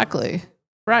work. Exactly.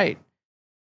 Right.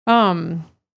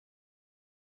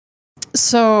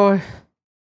 So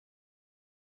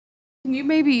can you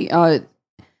maybe I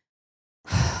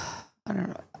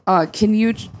don't know. Can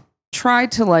you try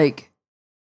to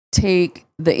take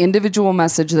the individual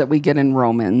message that we get in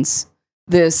Romans,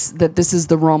 this is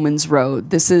the Romans road.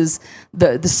 This is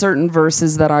the certain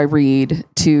verses that I read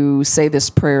to say this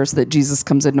prayer so that Jesus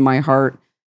comes into my heart,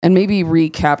 and maybe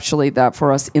recapitulate that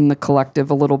for us in the collective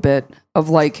a little bit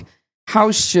of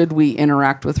how should we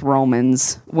interact with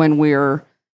Romans when we're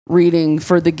reading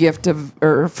for the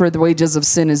wages of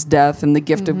sin is death and the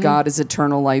gift of God is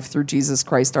eternal life through Jesus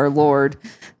Christ our Lord.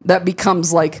 That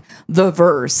becomes the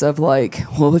verse of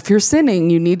if you're sinning,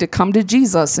 you need to come to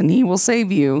Jesus and he will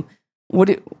save you.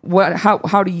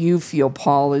 How do you feel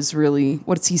Paul is really,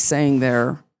 what's he saying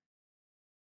there?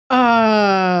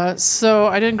 So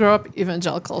I didn't grow up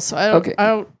evangelical, so I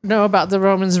don't know about the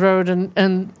Romans road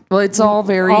and well, it's all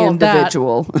very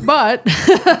individual. But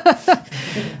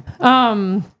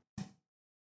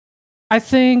I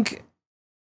think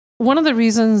one of the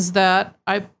reasons that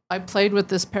I played with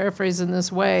this paraphrase in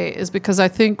this way is because I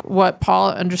think what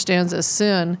Paul understands as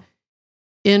sin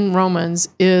in Romans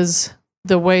is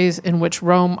the ways in which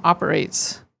Rome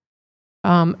operates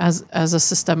as a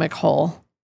systemic whole.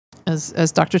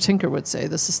 As Dr. Tinker would say,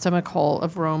 the systemic whole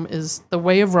of Rome is, the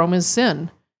way of Rome is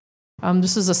sin.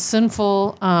 This is a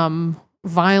sinful,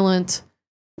 violent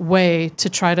way to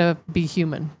try to be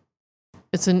human.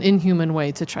 It's an inhuman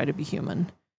way to try to be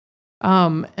human.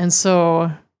 And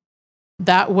so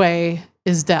that way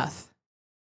is death.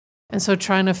 And so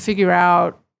trying to figure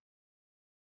out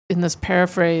in this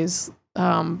paraphrase,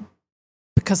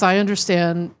 because I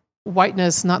understand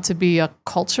whiteness not to be a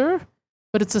culture,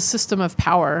 but it's a system of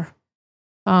power.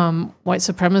 White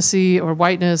supremacy or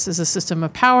whiteness is a system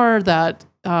of power that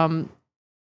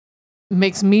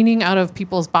makes meaning out of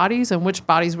people's bodies and which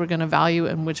bodies we're going to value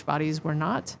and which bodies we're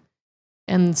not.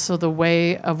 And so the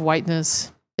way of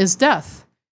whiteness is death.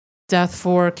 Death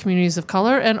for communities of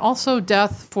color, and also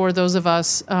death for those of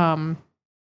us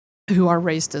who are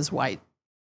raised as white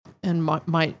and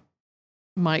might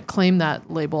claim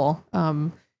that label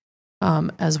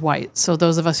as white. So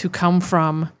those of us who come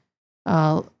from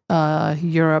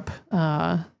Europe,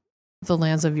 the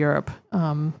lands of Europe,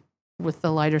 with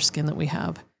the lighter skin that we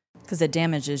have. Because it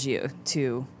damages you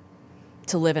to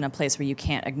live in a place where you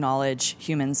can't acknowledge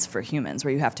humans for humans,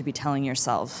 where you have to be telling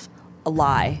yourself a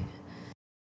lie.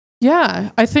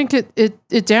 Yeah, I think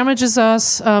it damages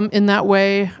us in that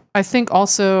way. I think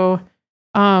also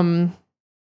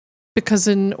because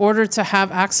in order to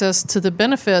have access to the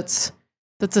benefits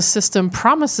that the system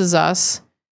promises us,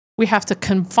 we have to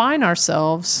confine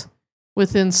ourselves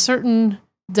within certain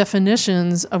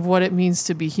definitions of what it means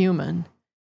to be human.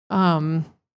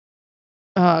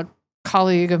 A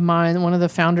colleague of mine, one of the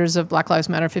founders of Black Lives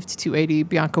Matter 5280,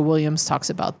 Bianca Williams, talks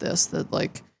about this,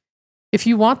 that if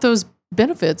you want those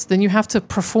benefits, then you have to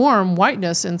perform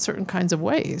whiteness in certain kinds of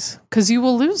ways because you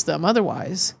will lose them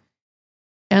otherwise.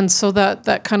 And so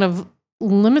that kind of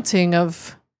limiting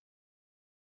of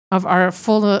our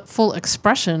full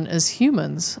expression as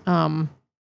humans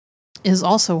is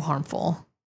also harmful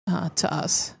to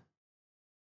us.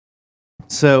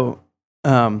 So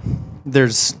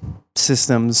there's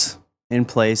systems in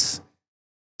place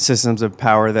systems of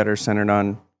power that are centered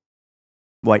on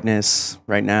whiteness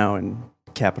right now and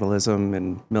capitalism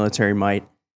and military might.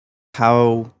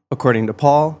 How, according to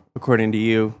Paul, according to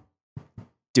you,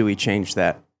 do we change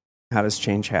that? How does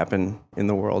change happen in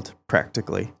the world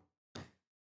practically?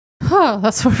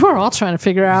 That's what we're all trying to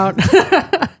figure out.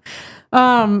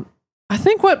 I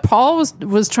think what Paul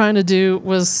was trying to do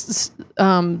was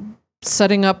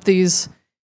setting up these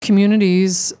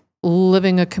communities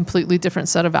living a completely different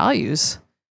set of values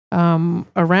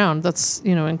around. That's,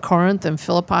 in Corinth and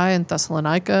Philippi and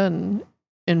Thessalonica and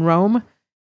in Rome.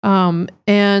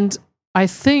 And I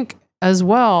think as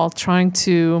well, trying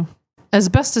to, as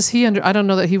best as I don't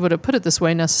know that he would have put it this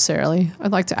way necessarily.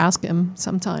 I'd like to ask him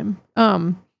sometime.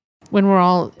 When we're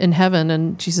all in heaven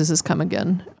and Jesus has come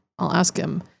again, I'll ask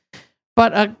him.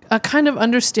 But a kind of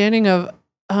understanding of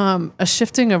a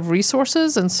shifting of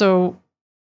resources. And so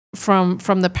from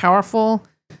the powerful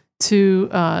to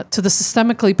the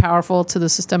systemically powerful to the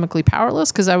systemically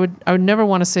powerless, because I would never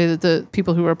want to say that the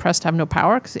people who are oppressed have no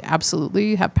power, because they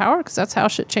absolutely have power, because that's how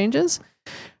shit changes.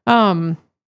 And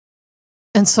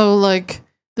so like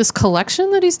this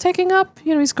collection that he's taking up,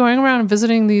 he's going around and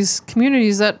visiting these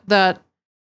communities that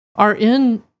are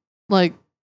in like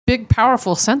big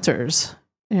powerful centers,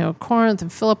 Corinth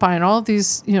and Philippi and all of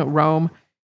these, Rome.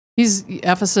 He's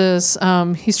Ephesus.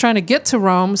 He's trying to get to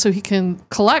Rome so he can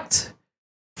collect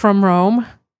from Rome,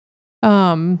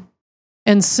 and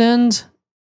send,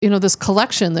 this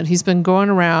collection that he's been going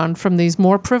around from these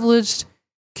more privileged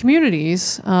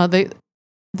communities.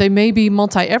 They may be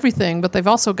multi-everything, but they've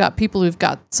also got people who've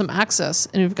got some access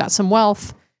and who've got some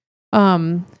wealth,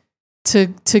 to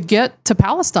get to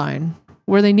Palestine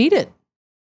where they need it.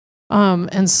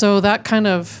 And so that kind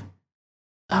of,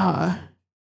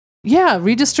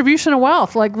 redistribution of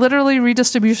wealth, like literally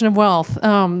redistribution of wealth.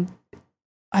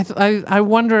 I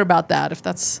wonder about that, if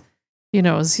that's,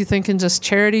 is he thinking just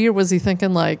charity, or was he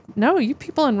thinking like, no, you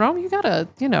people in Rome, you gotta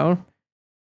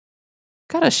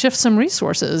shift some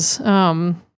resources,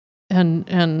 and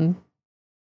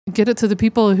get it to the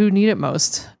people who need it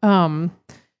most.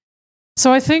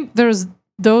 So I think there's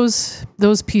those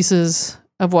pieces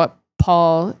of what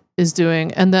Paul is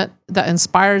doing, and that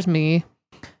inspires me,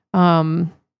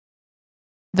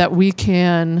 that we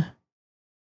can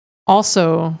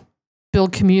also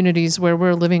build communities where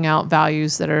we're living out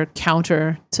values that are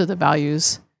counter to the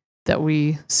values that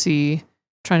we see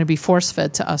trying to be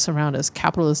force-fed to us around us: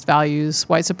 capitalist values,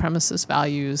 white supremacist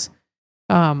values,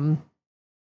 homophobic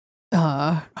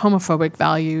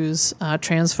values,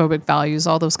 transphobic values,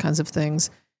 all those kinds of things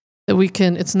that we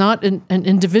can. It's not an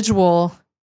individual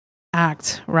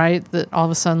act, right? That all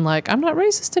of a sudden, like, I'm not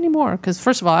racist anymore, because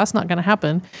first of all, that's not going to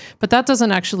happen. But that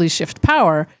doesn't actually shift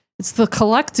power. It's the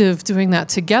collective doing that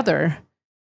together,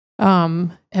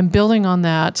 and building on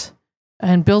that,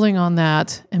 and building on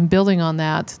that, and building on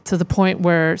that, to the point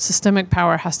where systemic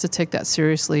power has to take that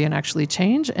seriously and actually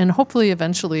change, and hopefully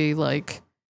eventually, like,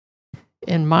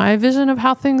 in my vision of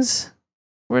how things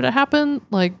were to happen,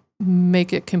 like,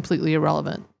 make it completely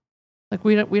irrelevant. Like,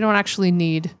 we don't actually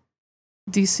need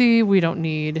DC, we don't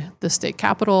need the state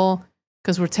capital,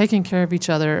 because we're taking care of each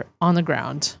other on the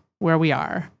ground where we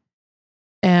are.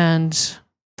 And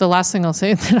the last thing I'll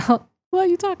say, and then I'll let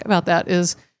you talk about that,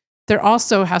 is there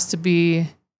also has to be,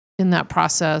 in that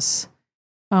process,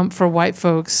 for white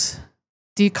folks,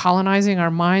 decolonizing our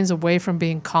minds away from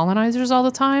being colonizers all the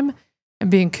time,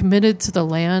 and being committed to the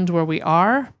land where we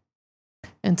are,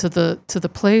 and to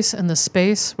the place and the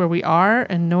space where we are,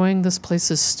 and knowing this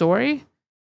place's story,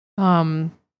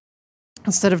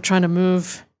 instead of trying to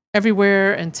move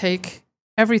everywhere and take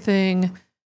everything,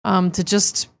 to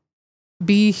just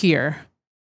be here,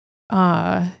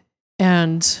 and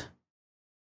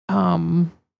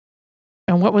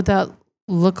what would that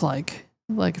look like?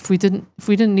 Like, if we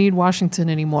didn't need Washington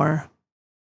anymore,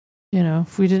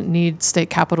 if we didn't need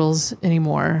state capitals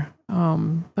anymore,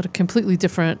 but a completely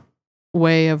different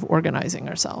way of organizing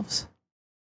ourselves.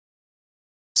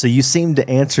 So you seem to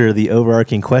answer the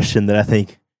overarching question that I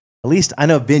think, at least I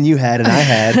know, Ben, you had and I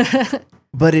had.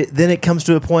 But then it comes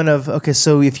to a point of, okay,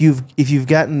 so if you've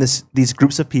gotten these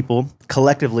groups of people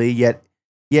collectively, yet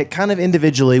kind of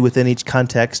individually within each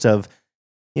context of,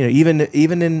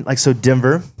 even in, like, so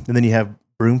Denver, and then you have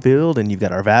Broomfield, and you've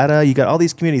got Arvada, you got all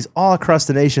these communities all across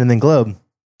the nation and then globe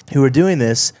who are doing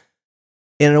this.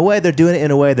 In a way, they're doing it in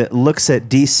a way that looks at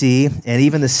DC and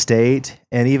even the state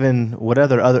and even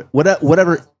whatever,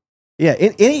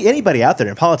 anybody out there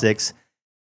in politics.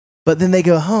 But then they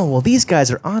go, oh, well, these guys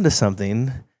are onto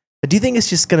something. Do you think it's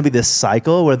just going to be this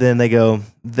cycle where then they go,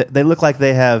 they look like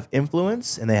they have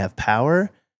influence and they have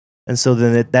power, And so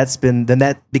then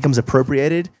that becomes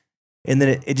appropriated, and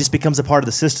then it just becomes a part of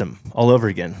the system all over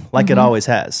again, like it always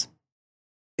has.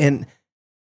 And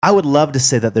I would love to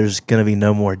say that there's going to be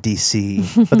no more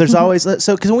DC, but there's always,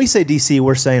 so because when we say DC,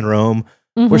 we're saying Rome,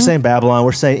 we're saying Babylon,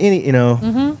 we're saying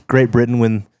any, Great Britain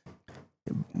when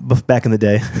back in the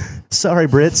day. Sorry,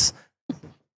 Brits.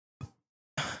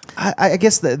 I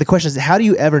guess the question is, how do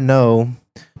you ever know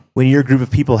when your group of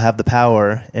people have the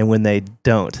power and when they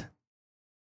don't?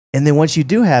 And then once you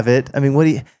do have it, I mean, what do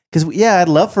you? Because I'd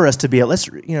love for us to be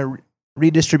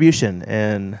redistribution,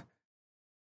 and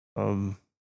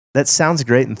that sounds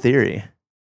great in theory.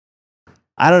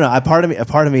 I don't know. A part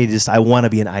of me just I want to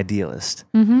be an idealist,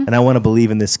 and I want to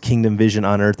believe in this kingdom vision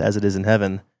on earth as it is in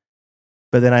heaven.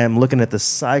 But then I am looking at the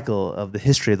cycle of the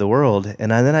history of the world,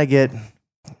 and then I get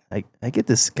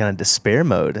this kind of despair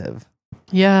mode of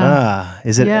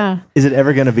is it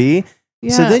ever going to be?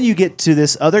 Yeah. So then you get to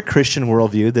this other Christian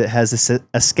worldview that has this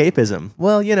escapism.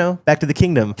 Well, back to the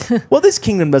kingdom. Well, this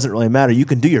kingdom doesn't really matter. You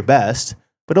can do your best,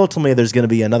 but ultimately there's going to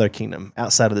be another kingdom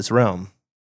outside of this realm.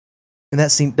 And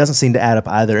that doesn't seem to add up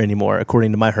either anymore,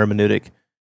 according to my hermeneutic.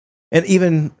 And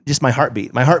even just my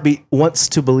heartbeat. My heartbeat wants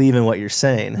to believe in what you're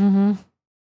saying.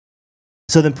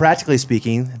 So then practically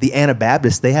speaking, the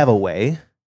Anabaptists, they have a way,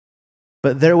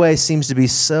 but their way seems to be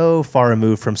so far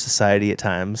removed from society at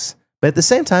times. But at the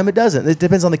same time, it doesn't. It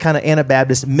depends on the kind of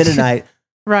Anabaptist Mennonite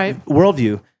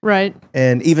worldview. Right.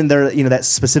 And even their, that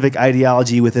specific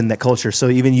ideology within that culture. So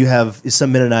even you have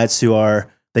some Mennonites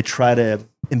they try to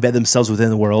embed themselves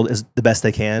within the world as the best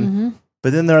they can.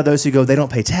 But then there are those who go, they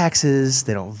don't pay taxes,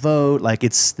 they don't vote. Like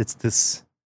it's this.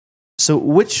 So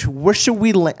where should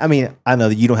we land? I mean, I know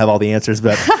that you don't have all the answers,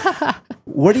 but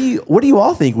where do you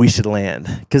all think we should land?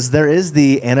 Because there is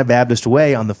the Anabaptist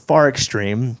way on the far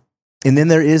extreme. And then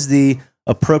there is the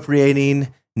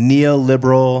appropriating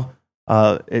neoliberal.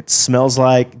 It smells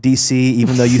like DC,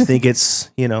 even though you think it's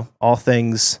all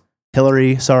things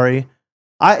Hillary. Sorry,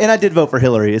 I did vote for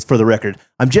Hillary. It's for the record.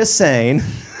 I'm just saying,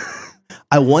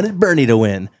 I wanted Bernie to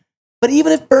win, but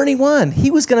even if Bernie won, he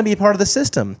was going to be a part of the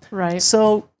system. Right.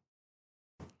 So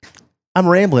I'm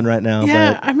rambling right now.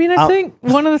 Yeah, but I mean, I think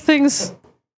one of the things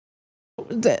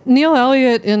that Neil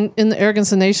Elliott in The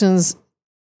Arrogance of Nations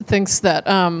thinks that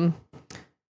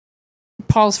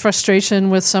Paul's frustration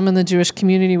with some in the Jewish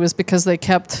community was because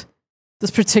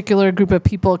this particular group of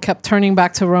people kept turning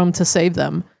back to Rome to save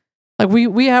them. Like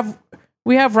we have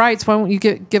rights. Why won't you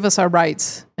give us our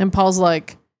rights? And Paul's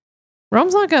like,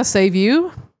 Rome's not going to save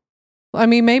you. I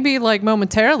mean, maybe like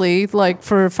momentarily, like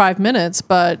for 5 minutes,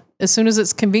 but as soon as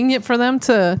it's convenient for them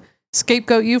to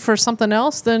scapegoat you for something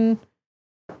else, then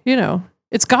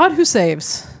it's God who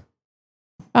saves.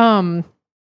 And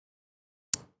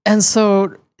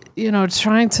so,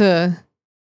 trying to,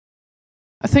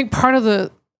 I think part of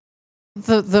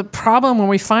the problem when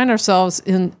we find ourselves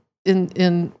in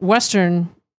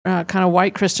Western kind of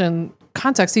white Christian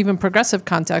context, even progressive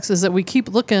context, is that we keep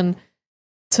looking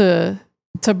to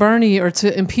Bernie or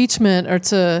to impeachment or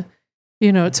to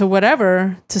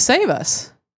whatever to save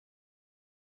us.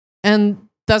 And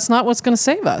that's not what's going to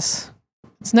save us.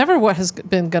 It's never what has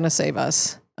been going to save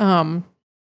us. And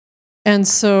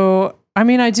so, I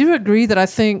mean, I do agree that I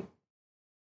think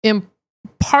in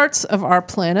parts of our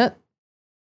planet,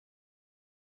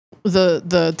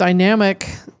 the dynamic,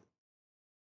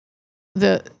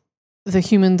 the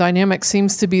human dynamic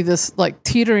seems to be this like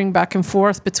teetering back and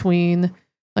forth between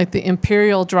like the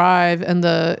imperial drive and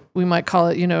we might call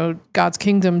it, God's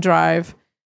kingdom drive,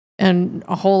 and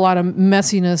a whole lot of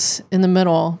messiness in the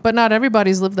middle. But not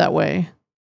everybody's lived that way.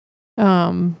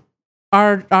 Our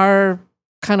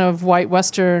kind of white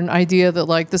Western idea that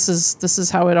like this is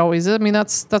how it always is. I mean,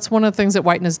 that's one of the things that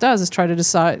whiteness does, is try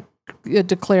to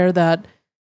declare that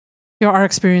our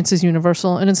experience is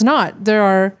universal, and it's not. There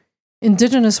are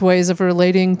indigenous ways of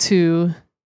relating to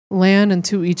land and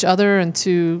to each other and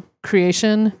to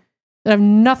creation that have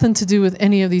nothing to do with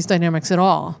any of these dynamics at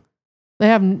all.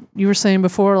 You were saying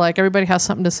before, like everybody has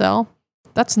something to sell.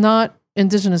 That's not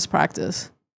indigenous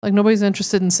practice. Like nobody's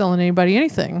interested in selling anybody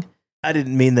anything. I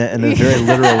didn't mean that in a very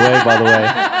literal way, by the way.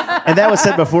 And that was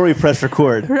said before we pressed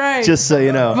record. Right. Just so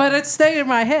you know. But it stayed in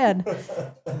my head.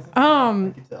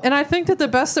 And I think that the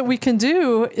best that we can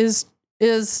do is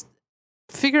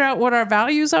figure out what our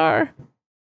values are,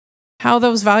 how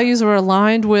those values are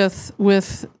aligned with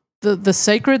the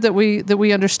sacred that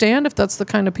we understand, if that's the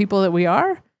kind of people that we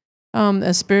are,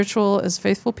 as spiritual, as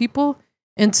faithful people,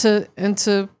 and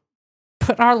to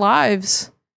put our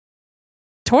lives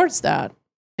towards that.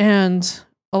 And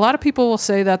a lot of people will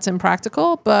say that's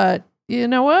impractical, but you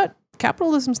know what?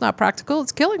 Capitalism's not practical.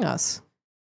 It's killing us.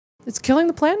 It's killing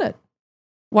the planet.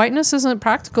 whiteness isn't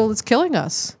practical. It's killing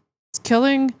us. It's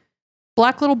killing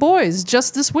black little boys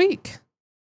just this week.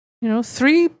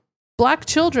 3 black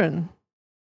children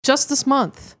just this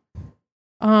month.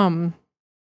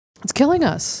 It's killing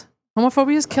us.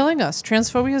 Homophobia is killing us.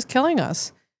 Transphobia is killing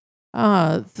us.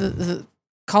 The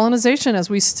colonization, as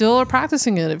we still are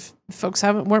practicing it. If folks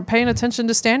weren't paying attention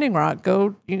to Standing Rock,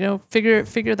 go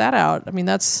figure that out. I mean,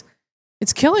 it's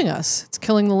killing us. It's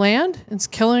killing the land. It's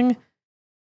killing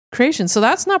creation. So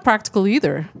that's not practical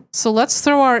either. So let's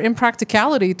throw our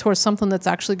impracticality towards something that's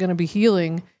actually going to be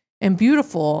healing and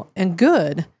beautiful and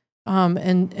good,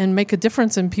 and make a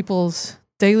difference in people's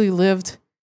daily lived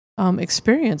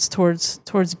experience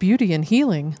towards beauty and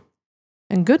healing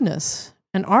and goodness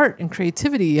and art and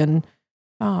creativity and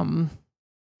the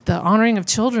honoring of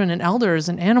children and elders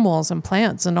and animals and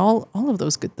plants and all of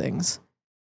those good things.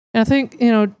 And I think,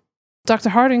 Dr.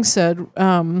 Harding said,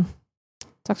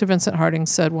 Dr. Vincent Harding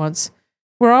said once,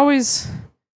 we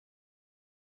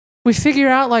figure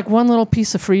out like one little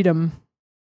piece of freedom,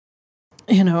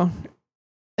 and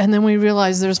then we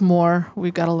realize there's more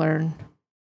we've got to learn.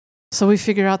 So we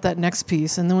figure out that next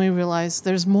piece, and then we realize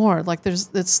there's more. Like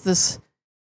it's this,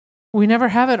 we never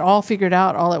have it all figured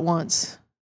out all at once.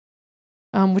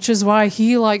 Which is why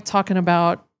he liked talking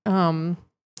about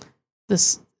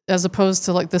this, as opposed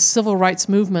to like the civil rights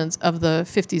movements of the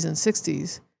 50s and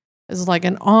 60s, is like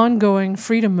an ongoing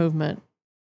freedom movement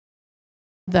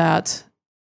that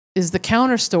is the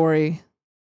counter story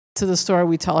to the story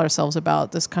we tell ourselves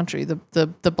about this country,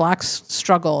 the black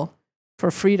struggle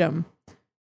for freedom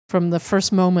from the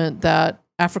first moment that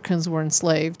Africans were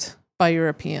enslaved by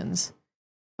Europeans.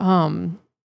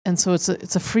 And so it's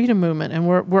a freedom movement, and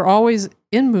we're always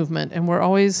in movement, and we're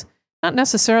always not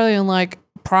necessarily in like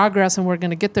progress and we're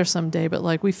going to get there someday, but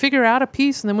like we figure out a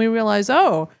piece and then we realize,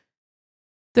 oh,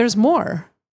 there's more.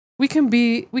 We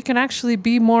can actually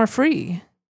be more free.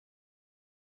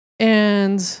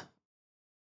 And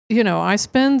I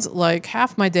spend like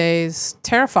half my days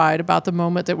terrified about the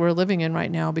moment that we're living in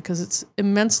right now because it's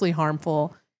immensely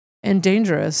harmful and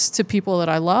dangerous to people that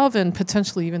I love and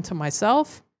potentially even to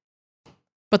myself.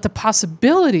 But the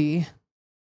possibility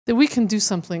that we can do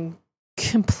something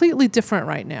completely different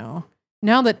right now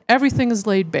that everything is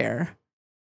laid bare,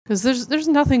 because there's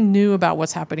nothing new about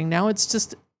what's happening now. It's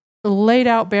just laid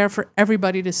out bare for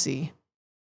everybody to see.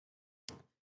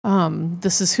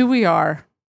 This is who we are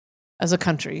as a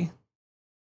country,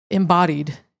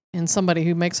 embodied in somebody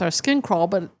who makes our skin crawl,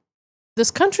 but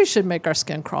this country should make our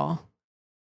skin crawl.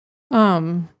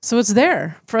 So it's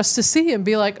there for us to see and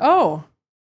be like, oh,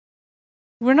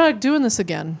 we're not doing this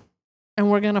again,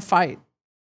 and we're going to fight,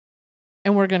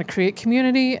 and we're going to create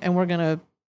community, and we're going to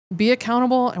be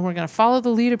accountable, and we're going to follow the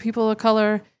lead of people of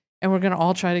color, and we're going to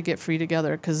all try to get free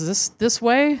together, because this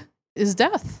way is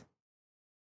death.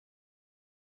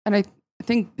 And I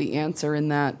think the answer in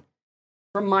that,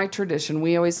 from my tradition,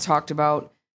 we always talked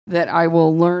about that I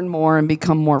will learn more and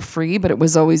become more free, but it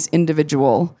was always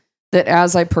individual. That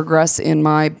as I progress in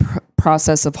my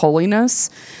process of holiness,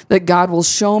 that God will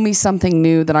show me something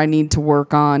new that I need to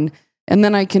work on, and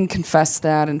then I can confess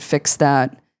that and fix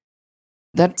that.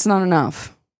 That's not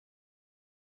enough.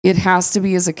 It has to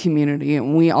be as a community,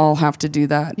 and we all have to do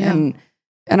that. Yeah.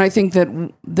 And I think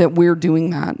that we're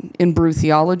doing that in Brew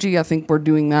Theology. I think we're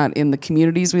doing that in the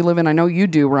communities we live in. I know you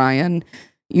do, Ryan.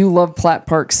 You love Platt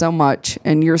Park so much,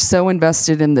 and you're so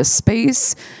invested in this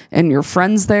space and your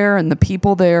friends there and the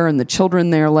people there and the children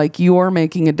there. Like, you're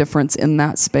making a difference in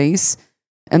that space,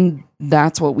 and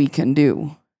that's what we can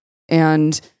do.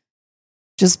 And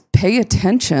just pay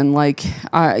attention. Like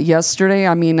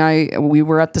yesterday, we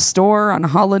were at the store on a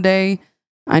holiday.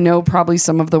 I know probably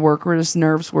some of the workers'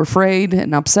 nerves were frayed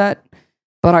and upset,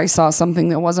 but I saw something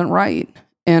that wasn't right.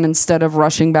 And instead of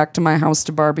rushing back to my house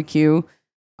to barbecue,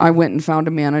 I went and found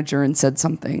a manager and said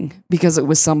something, because it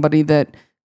was somebody that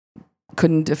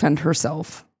couldn't defend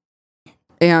herself.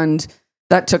 And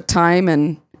that took time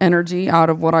and energy out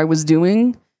of what I was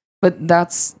doing, but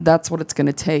that's what it's going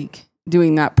to take.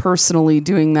 Doing that personally,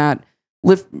 doing that,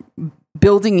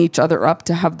 building each other up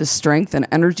to have the strength and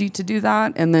energy to do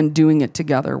that, and then doing it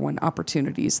together when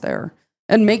opportunity is there,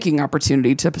 and making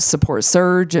opportunity to support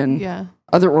Surge and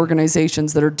other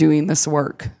organizations that are doing this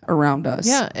work around us.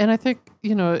 Yeah, and I think,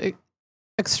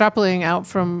 extrapolating out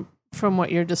from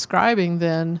what you're describing,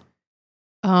 then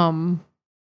that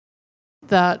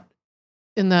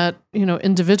in that,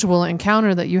 individual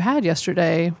encounter that you had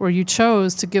yesterday, where you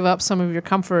chose to give up some of your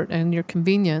comfort and your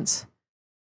convenience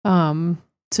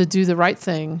to do the right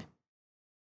thing,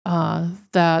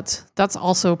 that's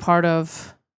also part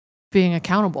of being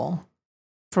accountable.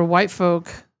 For white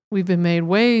folk, we've been made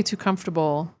way too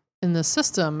comfortable in the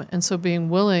system. And so being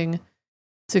willing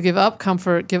to give up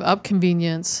comfort, give up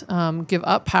convenience, give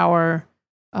up power,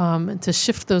 and to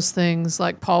shift those things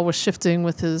like Paul was shifting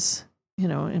with his,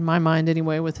 in my mind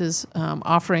anyway, with his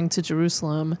offering to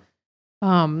Jerusalem,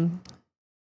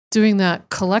 doing that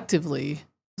collectively.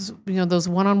 Those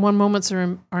one-on-one moments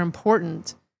are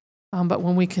important, but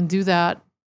when we can do that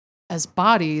as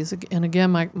bodies, and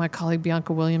again, my colleague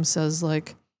Bianca Williams says,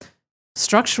 like,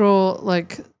 structural,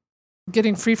 like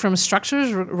getting free from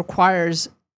structures requires,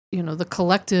 the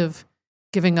collective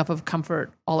giving up of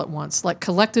comfort all at once, like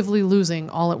collectively losing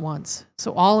all at once.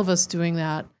 So all of us doing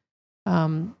that,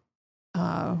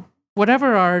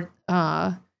 whatever our,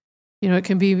 it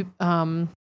can be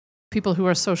people who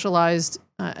are socialized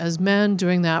as men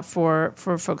doing that for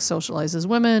folks socialized as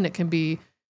women. It can be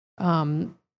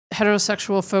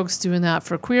heterosexual folks doing that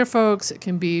for queer folks. It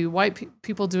can be white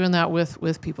people doing that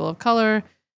with people of color.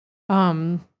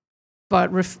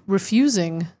 But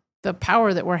refusing the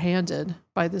power that we're handed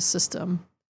by this system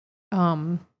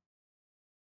that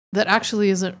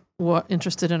actually isn't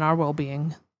interested in our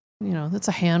well-being. That's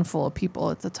a handful of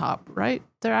people at the top, right?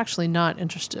 They're actually not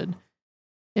interested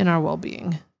in our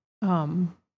well-being.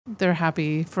 They're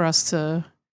happy for us to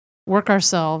work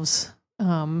ourselves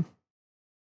to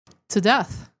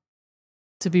death,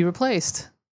 to be replaced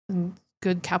in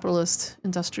good capitalist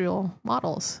industrial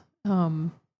models.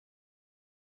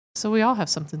 So we all have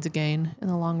something to gain in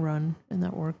the long run in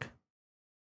that work.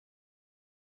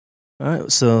 All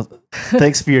right. So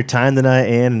thanks for your time tonight,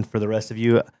 Ann, and for the rest of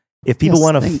you. If people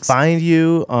want to find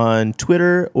you on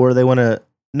Twitter, or they want to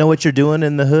know what you're doing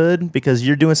in the hood, because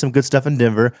you're doing some good stuff in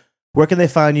Denver, where can they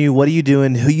find you? What are you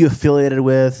doing? Who you affiliated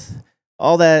with?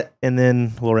 All that, and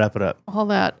then we'll wrap it up. All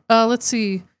that. Let's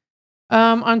see.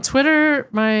 On Twitter,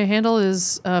 my handle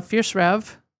is Fierce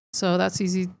Rev, so that's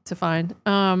easy to find.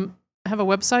 I have a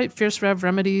website,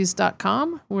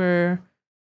 fiercerevremedies.com, where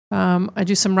I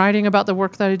do some writing about the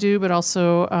work that I do, but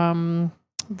also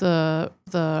the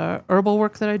herbal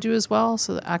work that I do as well.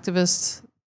 So the activist,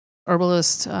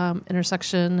 herbalist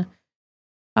intersection.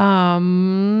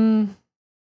 I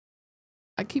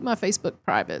keep my Facebook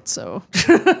private, so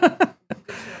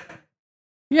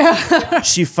yeah.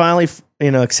 She finally,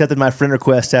 accepted my friend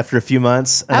request after a few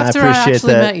months, and After I appreciate I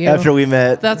actually that. Met you. After we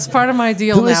met, That's part of my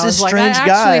deal Who now. is this is like, strange I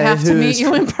guy actually have to meet who's-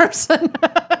 you in person.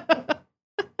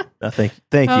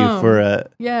 thank you for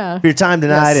your time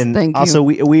tonight, Yes, and thank you. also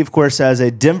we of course, as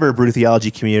a Denver brew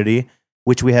theology community,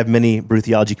 which we have many brew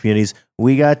theology communities,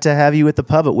 we got to have you at the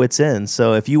pub at Wits End.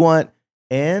 So if you want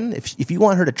Ann, if you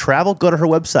want her to travel, go to her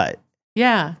website.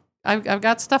 Yeah, I've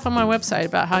got stuff on my website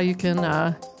about how you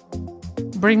can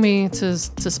bring me to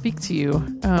speak to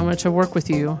you or to work with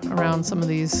you around some of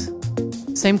these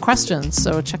same questions.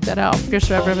 So check that out,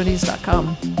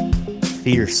 fiercerevremedies.com.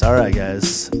 Fierce. All right,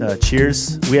 guys.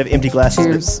 Cheers. We have empty glasses.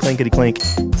 Cheers. Clinkety clink.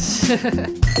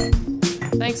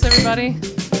 Thanks, everybody.